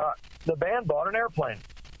the band bought an airplane.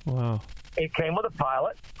 Wow. It came with a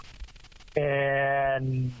pilot,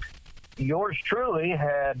 and yours truly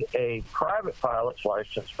had a private pilot's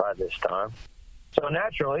license by this time. So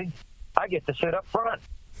naturally, I get to sit up front.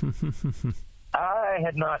 I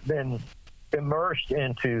had not been immersed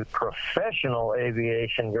into professional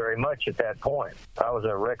aviation very much at that point. I was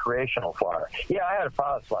a recreational flyer. Yeah, I had a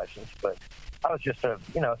pilot's license, but I was just a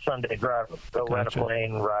Sunday driver. Go rent a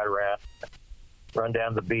plane, ride around, run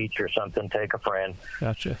down the beach or something, take a friend.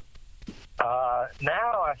 Gotcha.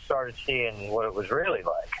 Now I started seeing what it was really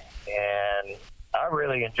like, and I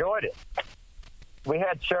really enjoyed it. We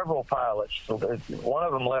had several pilots. One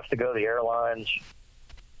of them left to go to the airlines.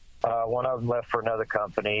 One of them left for another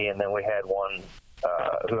company, and then we had one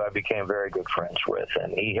who I became very good friends with,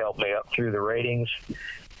 and he helped me up through the ratings.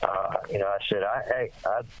 I said,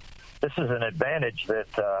 this is an advantage that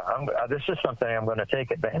this is something I'm going to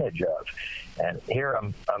take advantage of. And here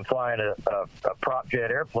I'm flying a prop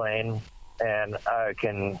jet airplane, and I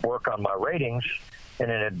can work on my ratings in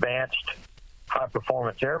an advanced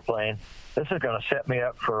high-performance airplane. This is going to set me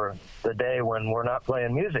up for the day when we're not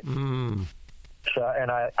playing music. So, and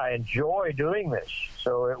I enjoy doing this.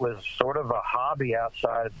 So it was sort of a hobby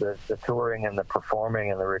outside of the touring and the performing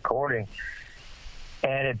and the recording.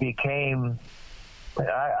 And it became,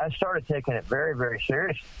 I started taking it very, very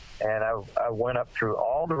seriously. And I went up through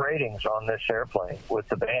all the ratings on this airplane with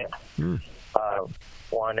the band.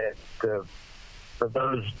 Wanted to, for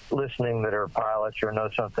those listening that are pilots or know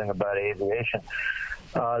something about aviation,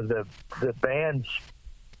 the band's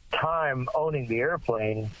time owning the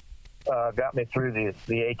airplane got me through the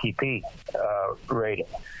ATP rating.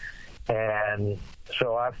 And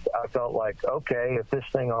so I felt like, okay, if this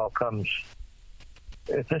thing all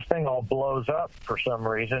blows up for some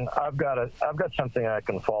reason, I've got something I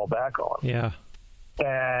can fall back on. Yeah.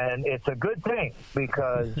 And it's a good thing,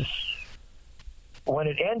 because when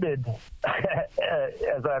it ended,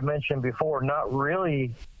 as I mentioned before, not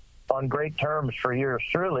really on great terms for yours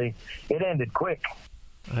truly, it ended quick.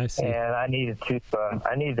 I see. And I needed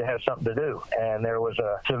to have something to do. And there was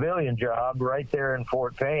a civilian job right there in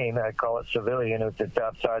Fort Payne. I call it civilian. It's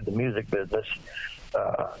outside the music business.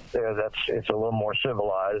 It's a little more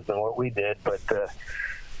civilized than what we did, but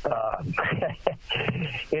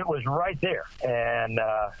it was right there. And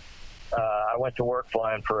I went to work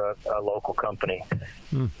flying for a local company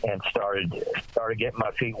and started getting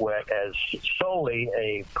my feet wet as solely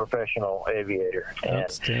a professional aviator.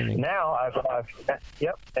 Outstanding. And now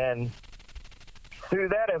and through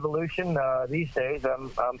that evolution, these days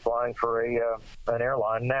I'm flying for an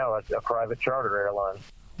airline now, a private charter airline.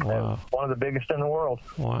 Wow. One of the biggest in the world.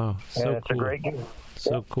 Wow. So and it's cool. a great gig.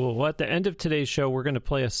 So cool. Well, at the end of today's show, we're going to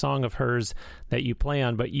play a song of hers that you play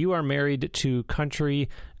on, but you are married to country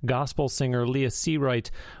gospel singer Leah Seawright.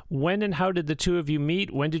 When and how did the two of you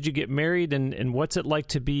meet? When did you get married? And what's it like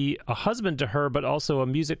to be a husband to her, but also a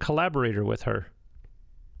music collaborator with her?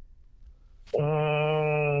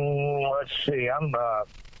 Let's see. I'm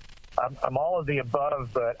all of the above,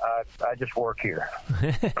 but I just work here.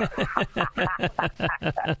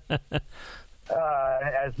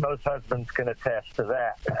 As most husbands can attest to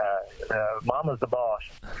that. Mama's the boss.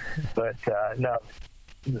 But no,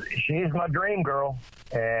 she's my dream girl.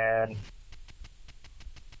 And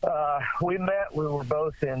we met. We were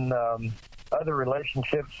both in other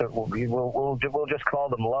relationships that we'll just call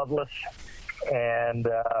them loveless. And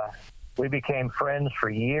we became friends for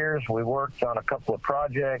years. We worked on a couple of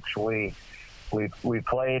projects. We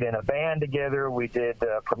played in a band together. We did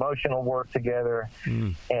promotional work together,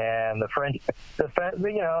 and the friendship, as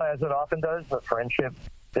it often does, the friendship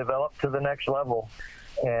developed to the next level,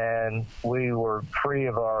 and we were free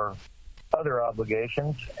of our other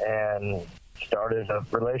obligations and started a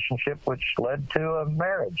relationship which led to a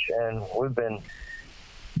marriage, and we've been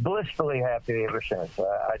blissfully happy ever since.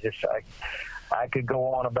 I could go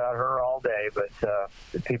on about her all day, but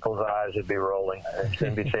the people's eyes would be rolling.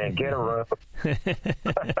 They'd be saying, "Get a room."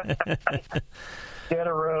 Get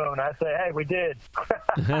a room. And I say, "Hey, we did."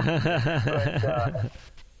 But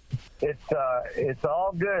it's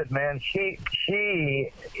all good, man. She,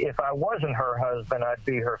 if I wasn't her husband, I'd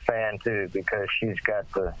be her fan too, because she's got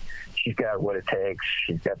what it takes.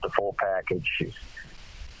 She's got the full package. She's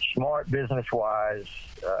smart business-wise,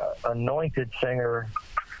 anointed singer,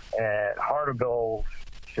 and heart of gold.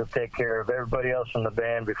 She'll take care of everybody else in the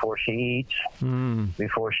band before she eats,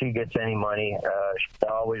 before she gets any money. She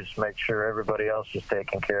always makes sure everybody else is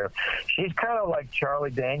taken care of. She's kind of like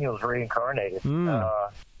Charlie Daniels reincarnated.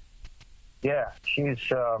 Yeah,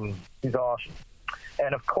 she's awesome.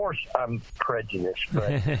 And of course, I'm prejudiced,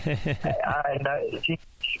 but I know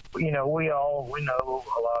we know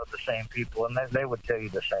a lot of the same people, and they would tell you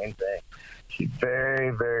the same thing. She's a very,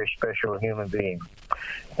 very special human being,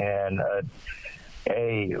 and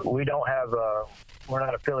we don't have we're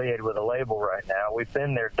not affiliated with a label right now. We've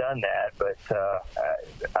been there, done that, but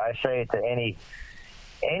I say it to any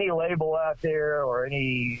label out there or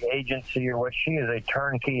any agency or what, she is a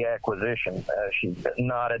turnkey acquisition. She's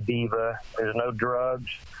not a diva. There's no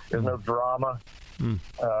drugs. There's no drama.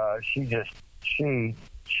 She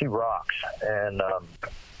rocks. And I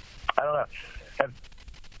don't know.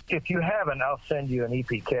 If you haven't, I'll send you an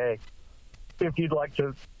EPK if you'd like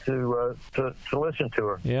to listen to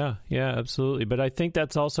her. Yeah, absolutely. But I think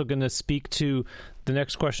that's also going to speak to the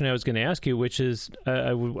next question I was going to ask you, which is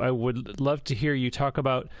I would love to hear you talk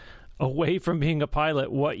about, away from being a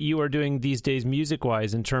pilot, what you are doing these days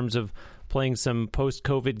music-wise in terms of playing some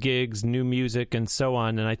post-COVID gigs, new music, and so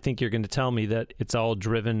on. And I think you're going to tell me that it's all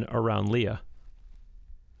driven around Leah.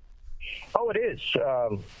 Oh, it is.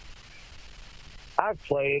 I've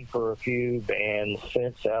played for a few bands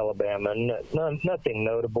since Alabama. Nothing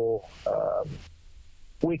notable,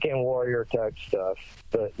 weekend warrior type stuff.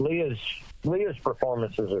 But Leah's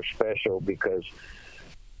performances are special because,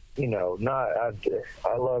 I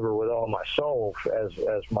love her with all my soul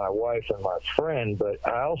as my wife and my friend. But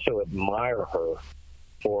I also admire her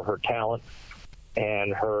for her talent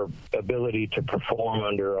and her ability to perform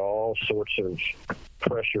under all sorts of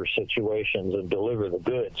pressure situations and deliver the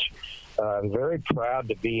goods. I'm very proud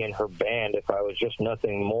to be in her band if I was just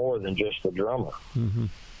nothing more than just the drummer. Mm-hmm.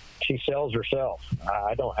 She sells herself.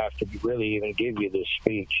 I don't have to really even give you this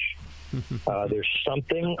speech. There's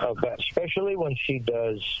something about, especially when she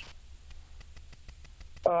does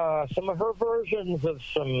some of her versions of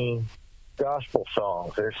some gospel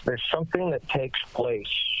songs. There's something that takes place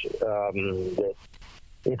that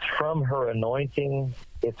it's from her anointing.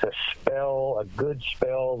 It's a spell, a good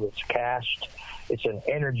spell that's cast. It's an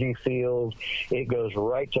energy field. It goes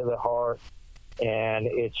right to the heart, and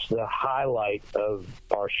it's the highlight of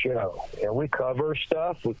our show. And we cover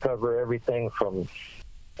stuff. We cover everything from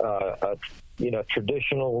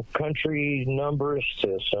traditional country numbers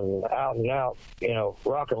to some out and out,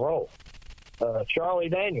 rock and roll. Charlie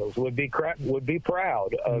Daniels would be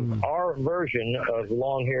proud of our version of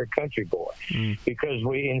Long Haired Country Boy because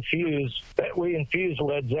we infuse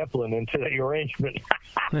Led Zeppelin into the arrangement.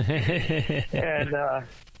 And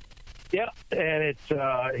and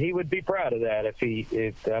it's he would be proud of that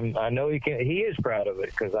if I know he can. He is proud of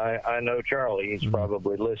it because I know Charlie. He's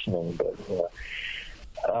probably listening, but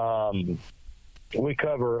we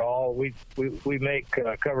cover all. We make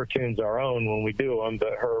cover tunes our own when we do them,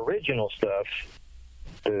 but her original stuff,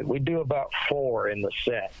 we do about 4 in the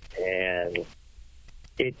set, and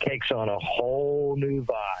it takes on a whole new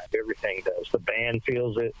vibe. Everything does. The band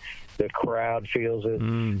feels it. The crowd feels it.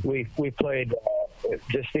 We played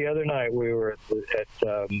just the other night. We were at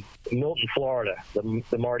Milton, Florida,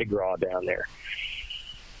 the Mardi Gras down there,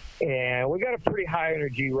 and we got a pretty high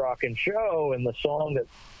energy rocking show. And the song that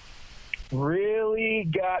really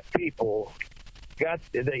got people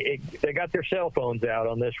they got their cell phones out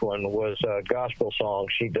on this one was a gospel song.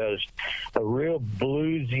 She does a real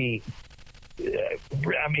bluesy,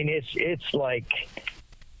 it's like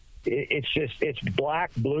it's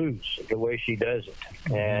black blues the way she does it.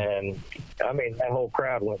 And that whole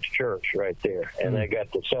crowd went to church right there, and they got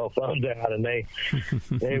the cell phones out, and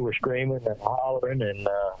they were screaming and hollering, and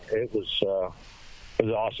it was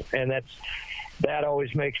awesome. And that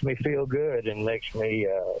always makes me feel good and makes me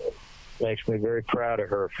very proud of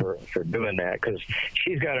her for doing that, because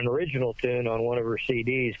she's got an original tune on one of her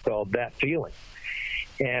CDs called That Feeling.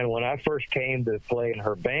 And when I first came to play in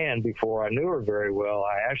her band, before I knew her very well,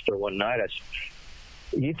 I asked her one night, I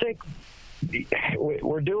said, you think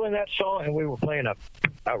we're doing that song? And we were playing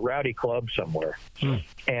a rowdy club somewhere.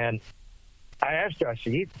 And I asked her, I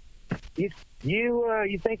said,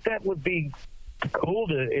 you think that would be cool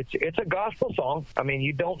it's a gospel song.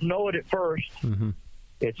 You don't know it at first.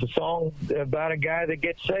 It's a song about a guy that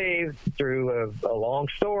gets saved through a long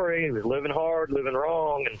story. He was living hard, living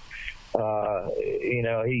wrong, and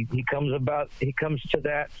he comes to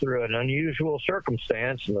that through an unusual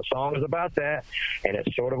circumstance, and the song is about that. And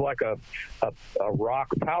it's sort of like a rock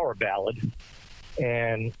power ballad.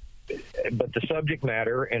 But the subject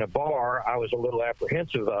matter in a bar, I was a little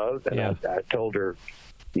apprehensive of, and I told her,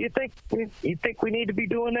 you think we need to be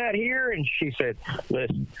doing that here? And she said,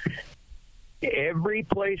 listen, every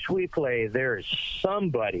place we play, there is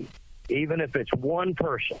somebody, even if it's one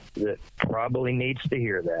person, that probably needs to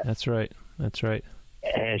hear that. That's right.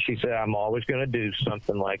 And she said, I'm always going to do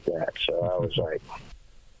something like that. So I was like,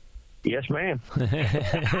 yes, ma'am.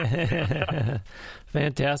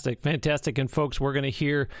 Fantastic. And folks, we're going to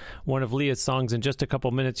hear one of Leah's songs in just a couple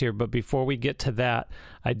minutes here. But before we get to that,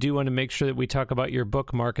 I do want to make sure that we talk about your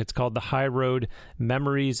book, Mark. It's called The High Road,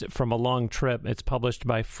 Memories from a Long Trip. It's published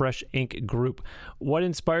by Fresh Ink Group. What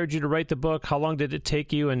inspired you to write the book? How long did it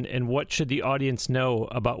take you? And what should the audience know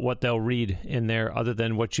about what they'll read in there other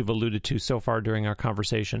than what you've alluded to so far during our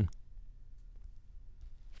conversation?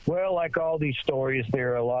 Well, like all these stories,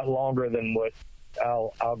 they're a lot longer than what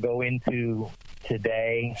I'll go into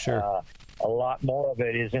today. Sure. A lot more of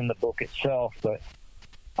it is in the book itself, but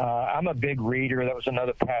I'm a big reader. That was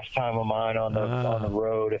another pastime of mine on the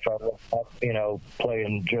road. If I was,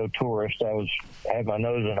 playing Joe Tourist, I had my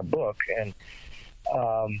nose in a book, and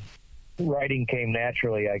writing came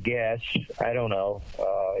naturally, I guess. I don't know.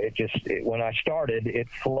 When I started, it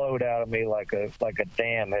flowed out of me like a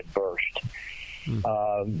dam had burst. There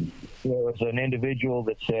was an individual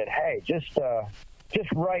that said, hey, just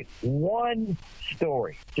write one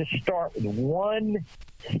story. Just start with one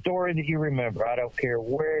story that you remember. I don't care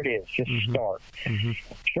where it is. Just start.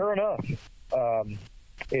 Sure enough,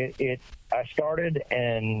 I started,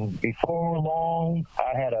 and before long,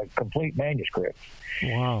 I had a complete manuscript.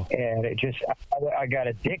 Wow. And I got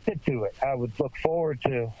addicted to it. I would look forward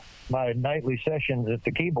to my nightly sessions at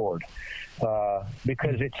the keyboard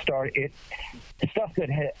because stuff that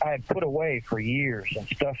I had put away for years and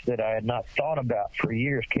stuff that I had not thought about for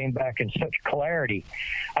years came back in such clarity.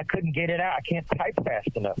 I couldn't get it out. I can't type fast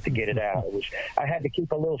enough to get it out. I had to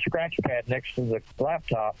keep a little scratch pad next to the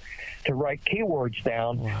laptop to write keywords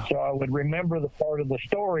down. Wow. So I would remember the part of the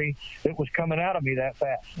story that was coming out of me that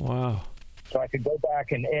fast. Wow. So I could go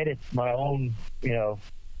back and edit my own,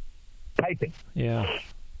 typing. Yeah.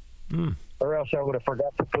 Or else I would have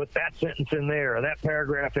forgot to put that sentence in there or that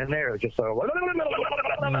paragraph in there. Just so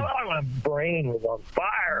my brain was on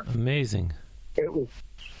fire. Amazing. It was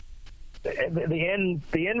the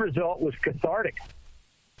end result was cathartic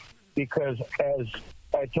because, as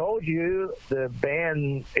I told you, the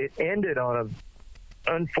band, it ended on a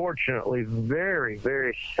unfortunately very,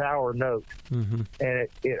 very sour note, and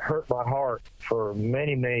it hurt my heart for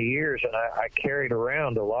many, many years, and I carried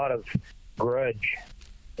around a lot of grudge,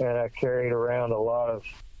 and I carried around a lot of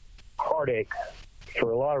heartache for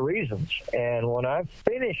a lot of reasons. And when I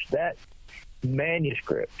finished that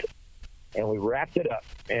manuscript and we wrapped it up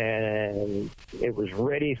and it was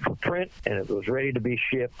ready for print and it was ready to be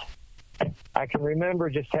shipped, I can remember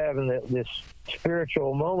just having this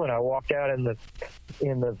spiritual moment. I walked out in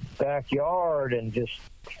the backyard and just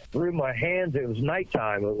threw my hands. It was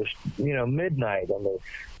nighttime. It was midnight on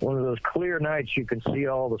one of those clear nights you can see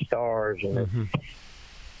all the stars. And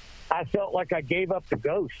I felt like I gave up the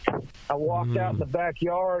ghost. I walked out in the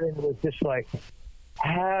backyard and it was just like,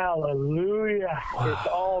 hallelujah! Wow. It's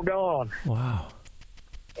all gone. Wow!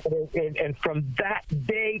 And from that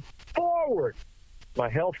day forward, my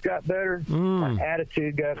health got better. My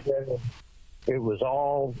attitude got better. It was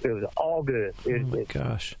all good.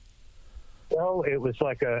 Gosh. Well, it was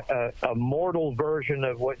like a mortal version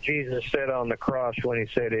of what Jesus said on the cross when he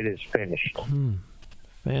said, "It is finished."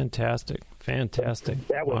 Fantastic.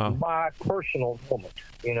 That was my personal moment.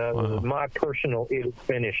 It was my personal "it is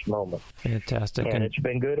finished" moment. Fantastic. And it's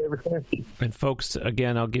been good ever since. And folks,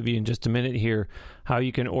 again, I'll give you in just a minute here how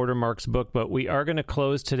you can order Mark's book, but we are going to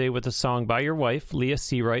close today with a song by your wife, Leah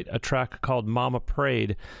Seawright, a track called Mama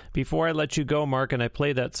Prayed. Before I let you go, Mark, and I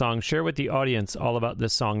play that song, share with the audience all about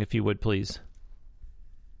this song, if you would, please.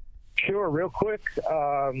 Sure, real quick.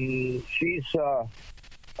 She's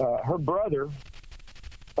her brother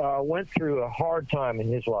went through a hard time in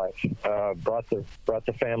his life. Brought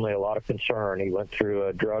the family a lot of concern. He went through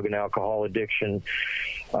a drug and alcohol addiction.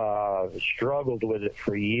 Struggled with it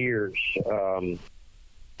for years. He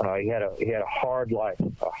had a hard life,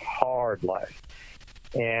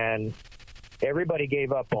 and everybody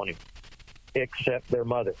gave up on him except their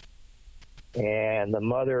mother. And the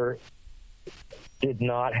mother did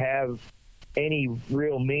not have any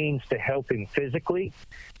real means to help him physically.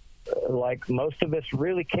 Like most of us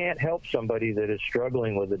really can't help somebody that is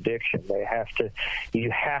struggling with addiction.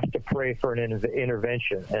 You have to pray for an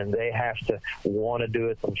intervention, and they have to want to do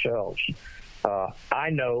it themselves.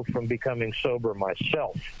 I know from becoming sober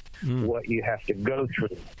myself what you have to go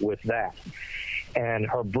through with that. And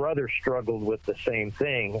her brother struggled with the same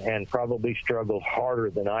thing and probably struggled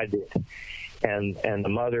harder than I did. And the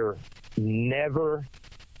mother never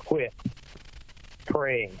quit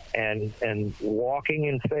praying and walking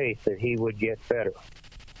in faith that he would get better.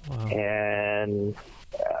 Wow. And,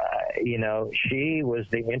 she was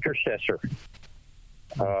the intercessor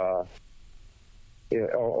or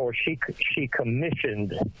she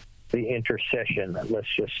commissioned the intercession. Let's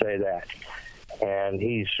just say that. And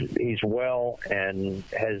he's well and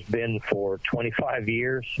has been for 25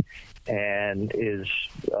 years and is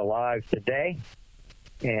alive today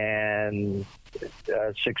and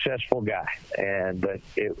a successful guy. But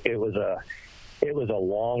it was a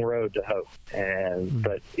long road to hope.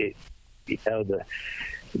 But the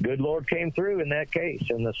good Lord came through in that case.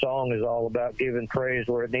 And the song is all about giving praise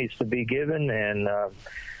where it needs to be given and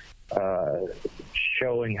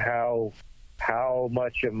showing how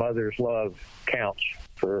much a mother's love counts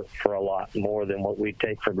for a lot more than what we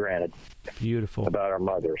take for granted. Beautiful. About our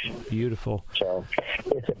mothers. Beautiful. So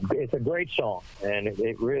it's a great song, and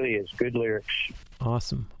it really is good lyrics.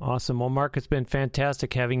 Awesome. Well, Mark, it's been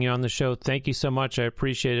fantastic having you on the show. Thank you so much. I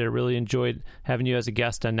appreciate it. I really enjoyed having you as a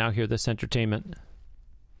guest on Now Hear This Entertainment.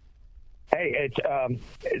 Hey,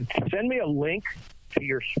 send me a link to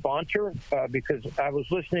your sponsor because I was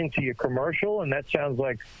listening to your commercial, and that sounds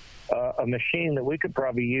like a machine that we could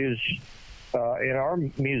probably use in our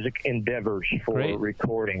music endeavors for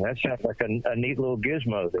recording. That sounds like a neat little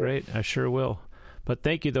gizmo there. Great, I sure will. But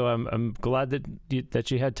thank you, though. I'm glad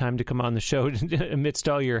that you had time to come on the show amidst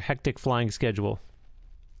all your hectic flying schedule.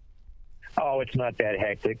 Oh, it's not that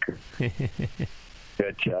hectic.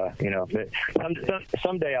 But,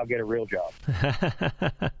 someday I'll get a real job.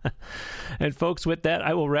 And folks, with that,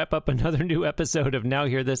 I will wrap up another new episode of Now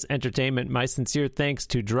Hear This Entertainment. My sincere thanks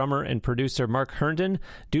to drummer and producer Mark Herndon.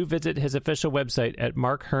 Do visit his official website at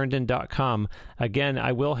markherndon.com. Again,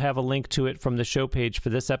 I will have a link to it from the show page for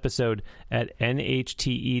this episode at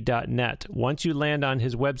NHTE.net. Once you land on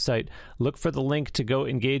his website, look for the link to go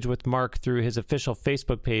engage with Mark through his official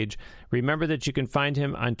Facebook page. Remember that you can find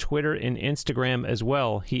him on Twitter and Instagram as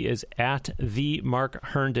well. He is at the Mark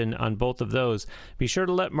Herndon on both of those. Be sure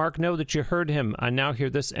to let Mark know that you heard him on Now Hear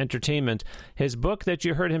This Entertainment. His book that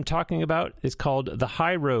you heard him talking about is called The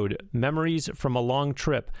High Road, Memories from a Long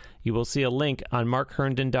Trip. You will see a link on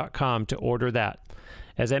markherndon.com to order that.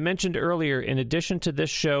 As I mentioned earlier, in addition to this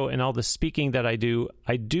show and all the speaking that I do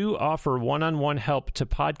offer one-on-one help to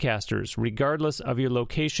podcasters, regardless of your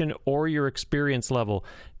location or your experience level.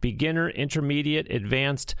 Beginner, intermediate,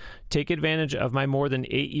 advanced. Take advantage of my more than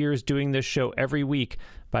 8 years doing this show every week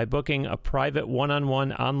by booking a private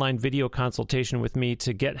one-on-one online video consultation with me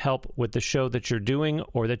to get help with the show that you're doing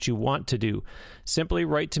or that you want to do. Simply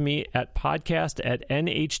write to me at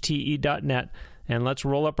podcast@nhte.net. And let's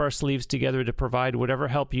roll up our sleeves together to provide whatever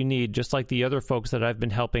help you need, just like the other folks that I've been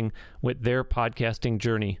helping with their podcasting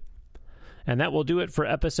journey. And that will do it for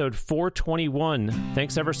episode 421.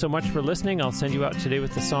 Thanks ever so much for listening. I'll send you out today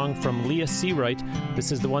with the song from Leah Seawright.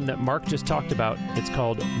 This is the one that Mark just talked about. It's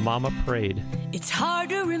called Mama Prayed. It's hard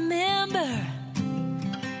to remember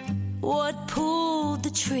what pulled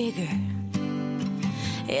the trigger.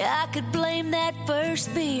 Yeah, I could blame that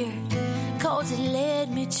first beer, 'cause it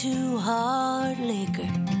led me to hard liquor.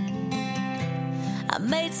 I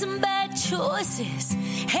made some bad choices,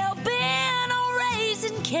 hell-bent on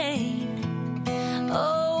raising Cain.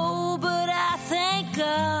 Oh, but I thank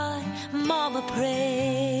God Mama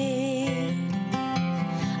prayed.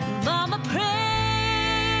 Mama prayed.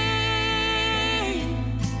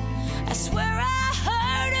 I swear I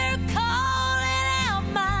heard her calling out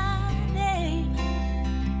my name.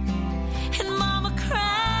 And Mama cried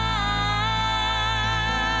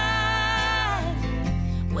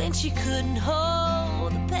when she couldn't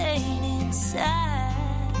hold the pain inside.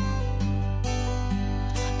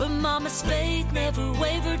 But Mama's faith never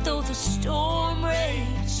wavered, though the storm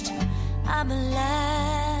raged. I'm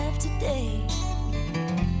alive today,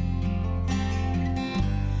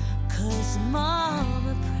 'cause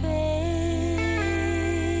Mama prayed.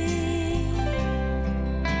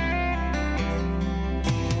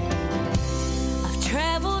 I've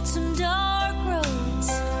traveled some dark roads,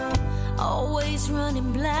 always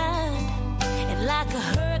running blind, and like a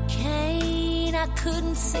hurricane I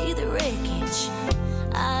couldn't see the wreckage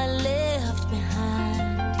I left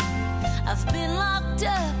behind. I've been locked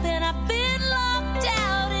up and I've been locked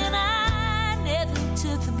out, and I never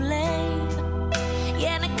took the blame.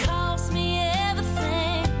 Yeah, and it cost me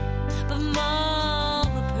everything, but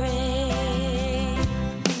Mama prayed.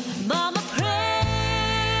 Mama prayed.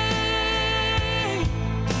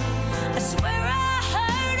 I swear I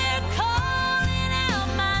heard her calling out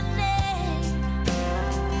my name.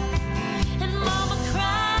 And Mama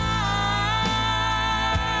cried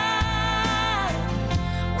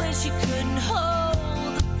when she couldn't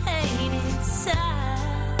hold the pain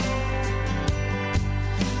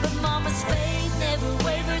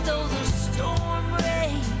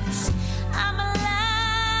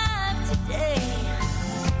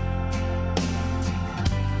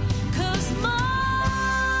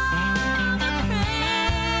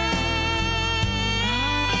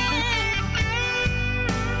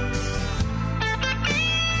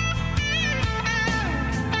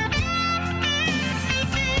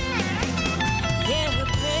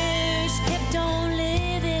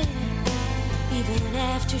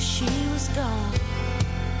she was gone.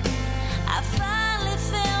 I finally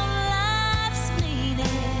found life's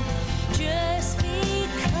meaning just because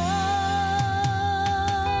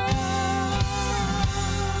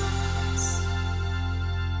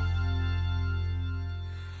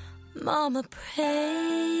Mama prayed,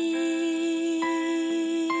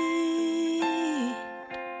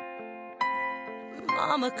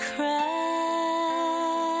 Mama cried,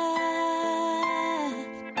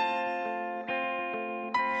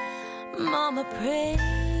 Mama prayed,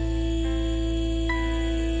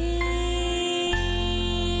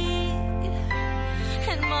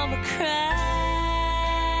 and Mama cried.